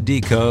Recode,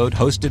 Decode,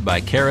 hosted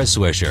by Kara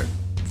Swisher.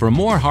 For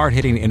more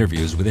hard-hitting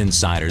interviews with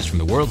insiders from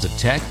the worlds of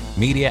tech,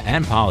 media,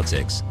 and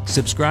politics,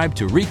 subscribe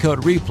to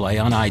Recode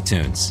Replay on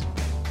iTunes.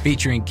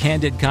 Featuring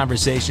candid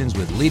conversations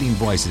with leading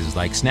voices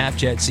like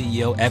Snapchat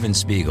CEO Evan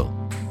Spiegel,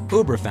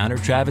 Uber founder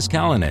Travis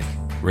Kalanick,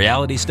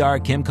 reality star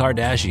Kim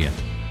Kardashian,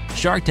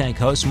 Shark Tank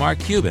host Mark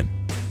Cuban,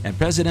 and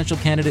presidential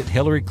candidate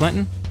Hillary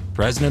Clinton,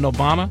 President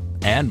Obama,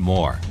 and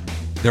more.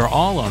 They're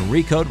all on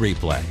Recode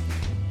Replay.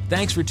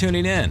 Thanks for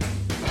tuning in.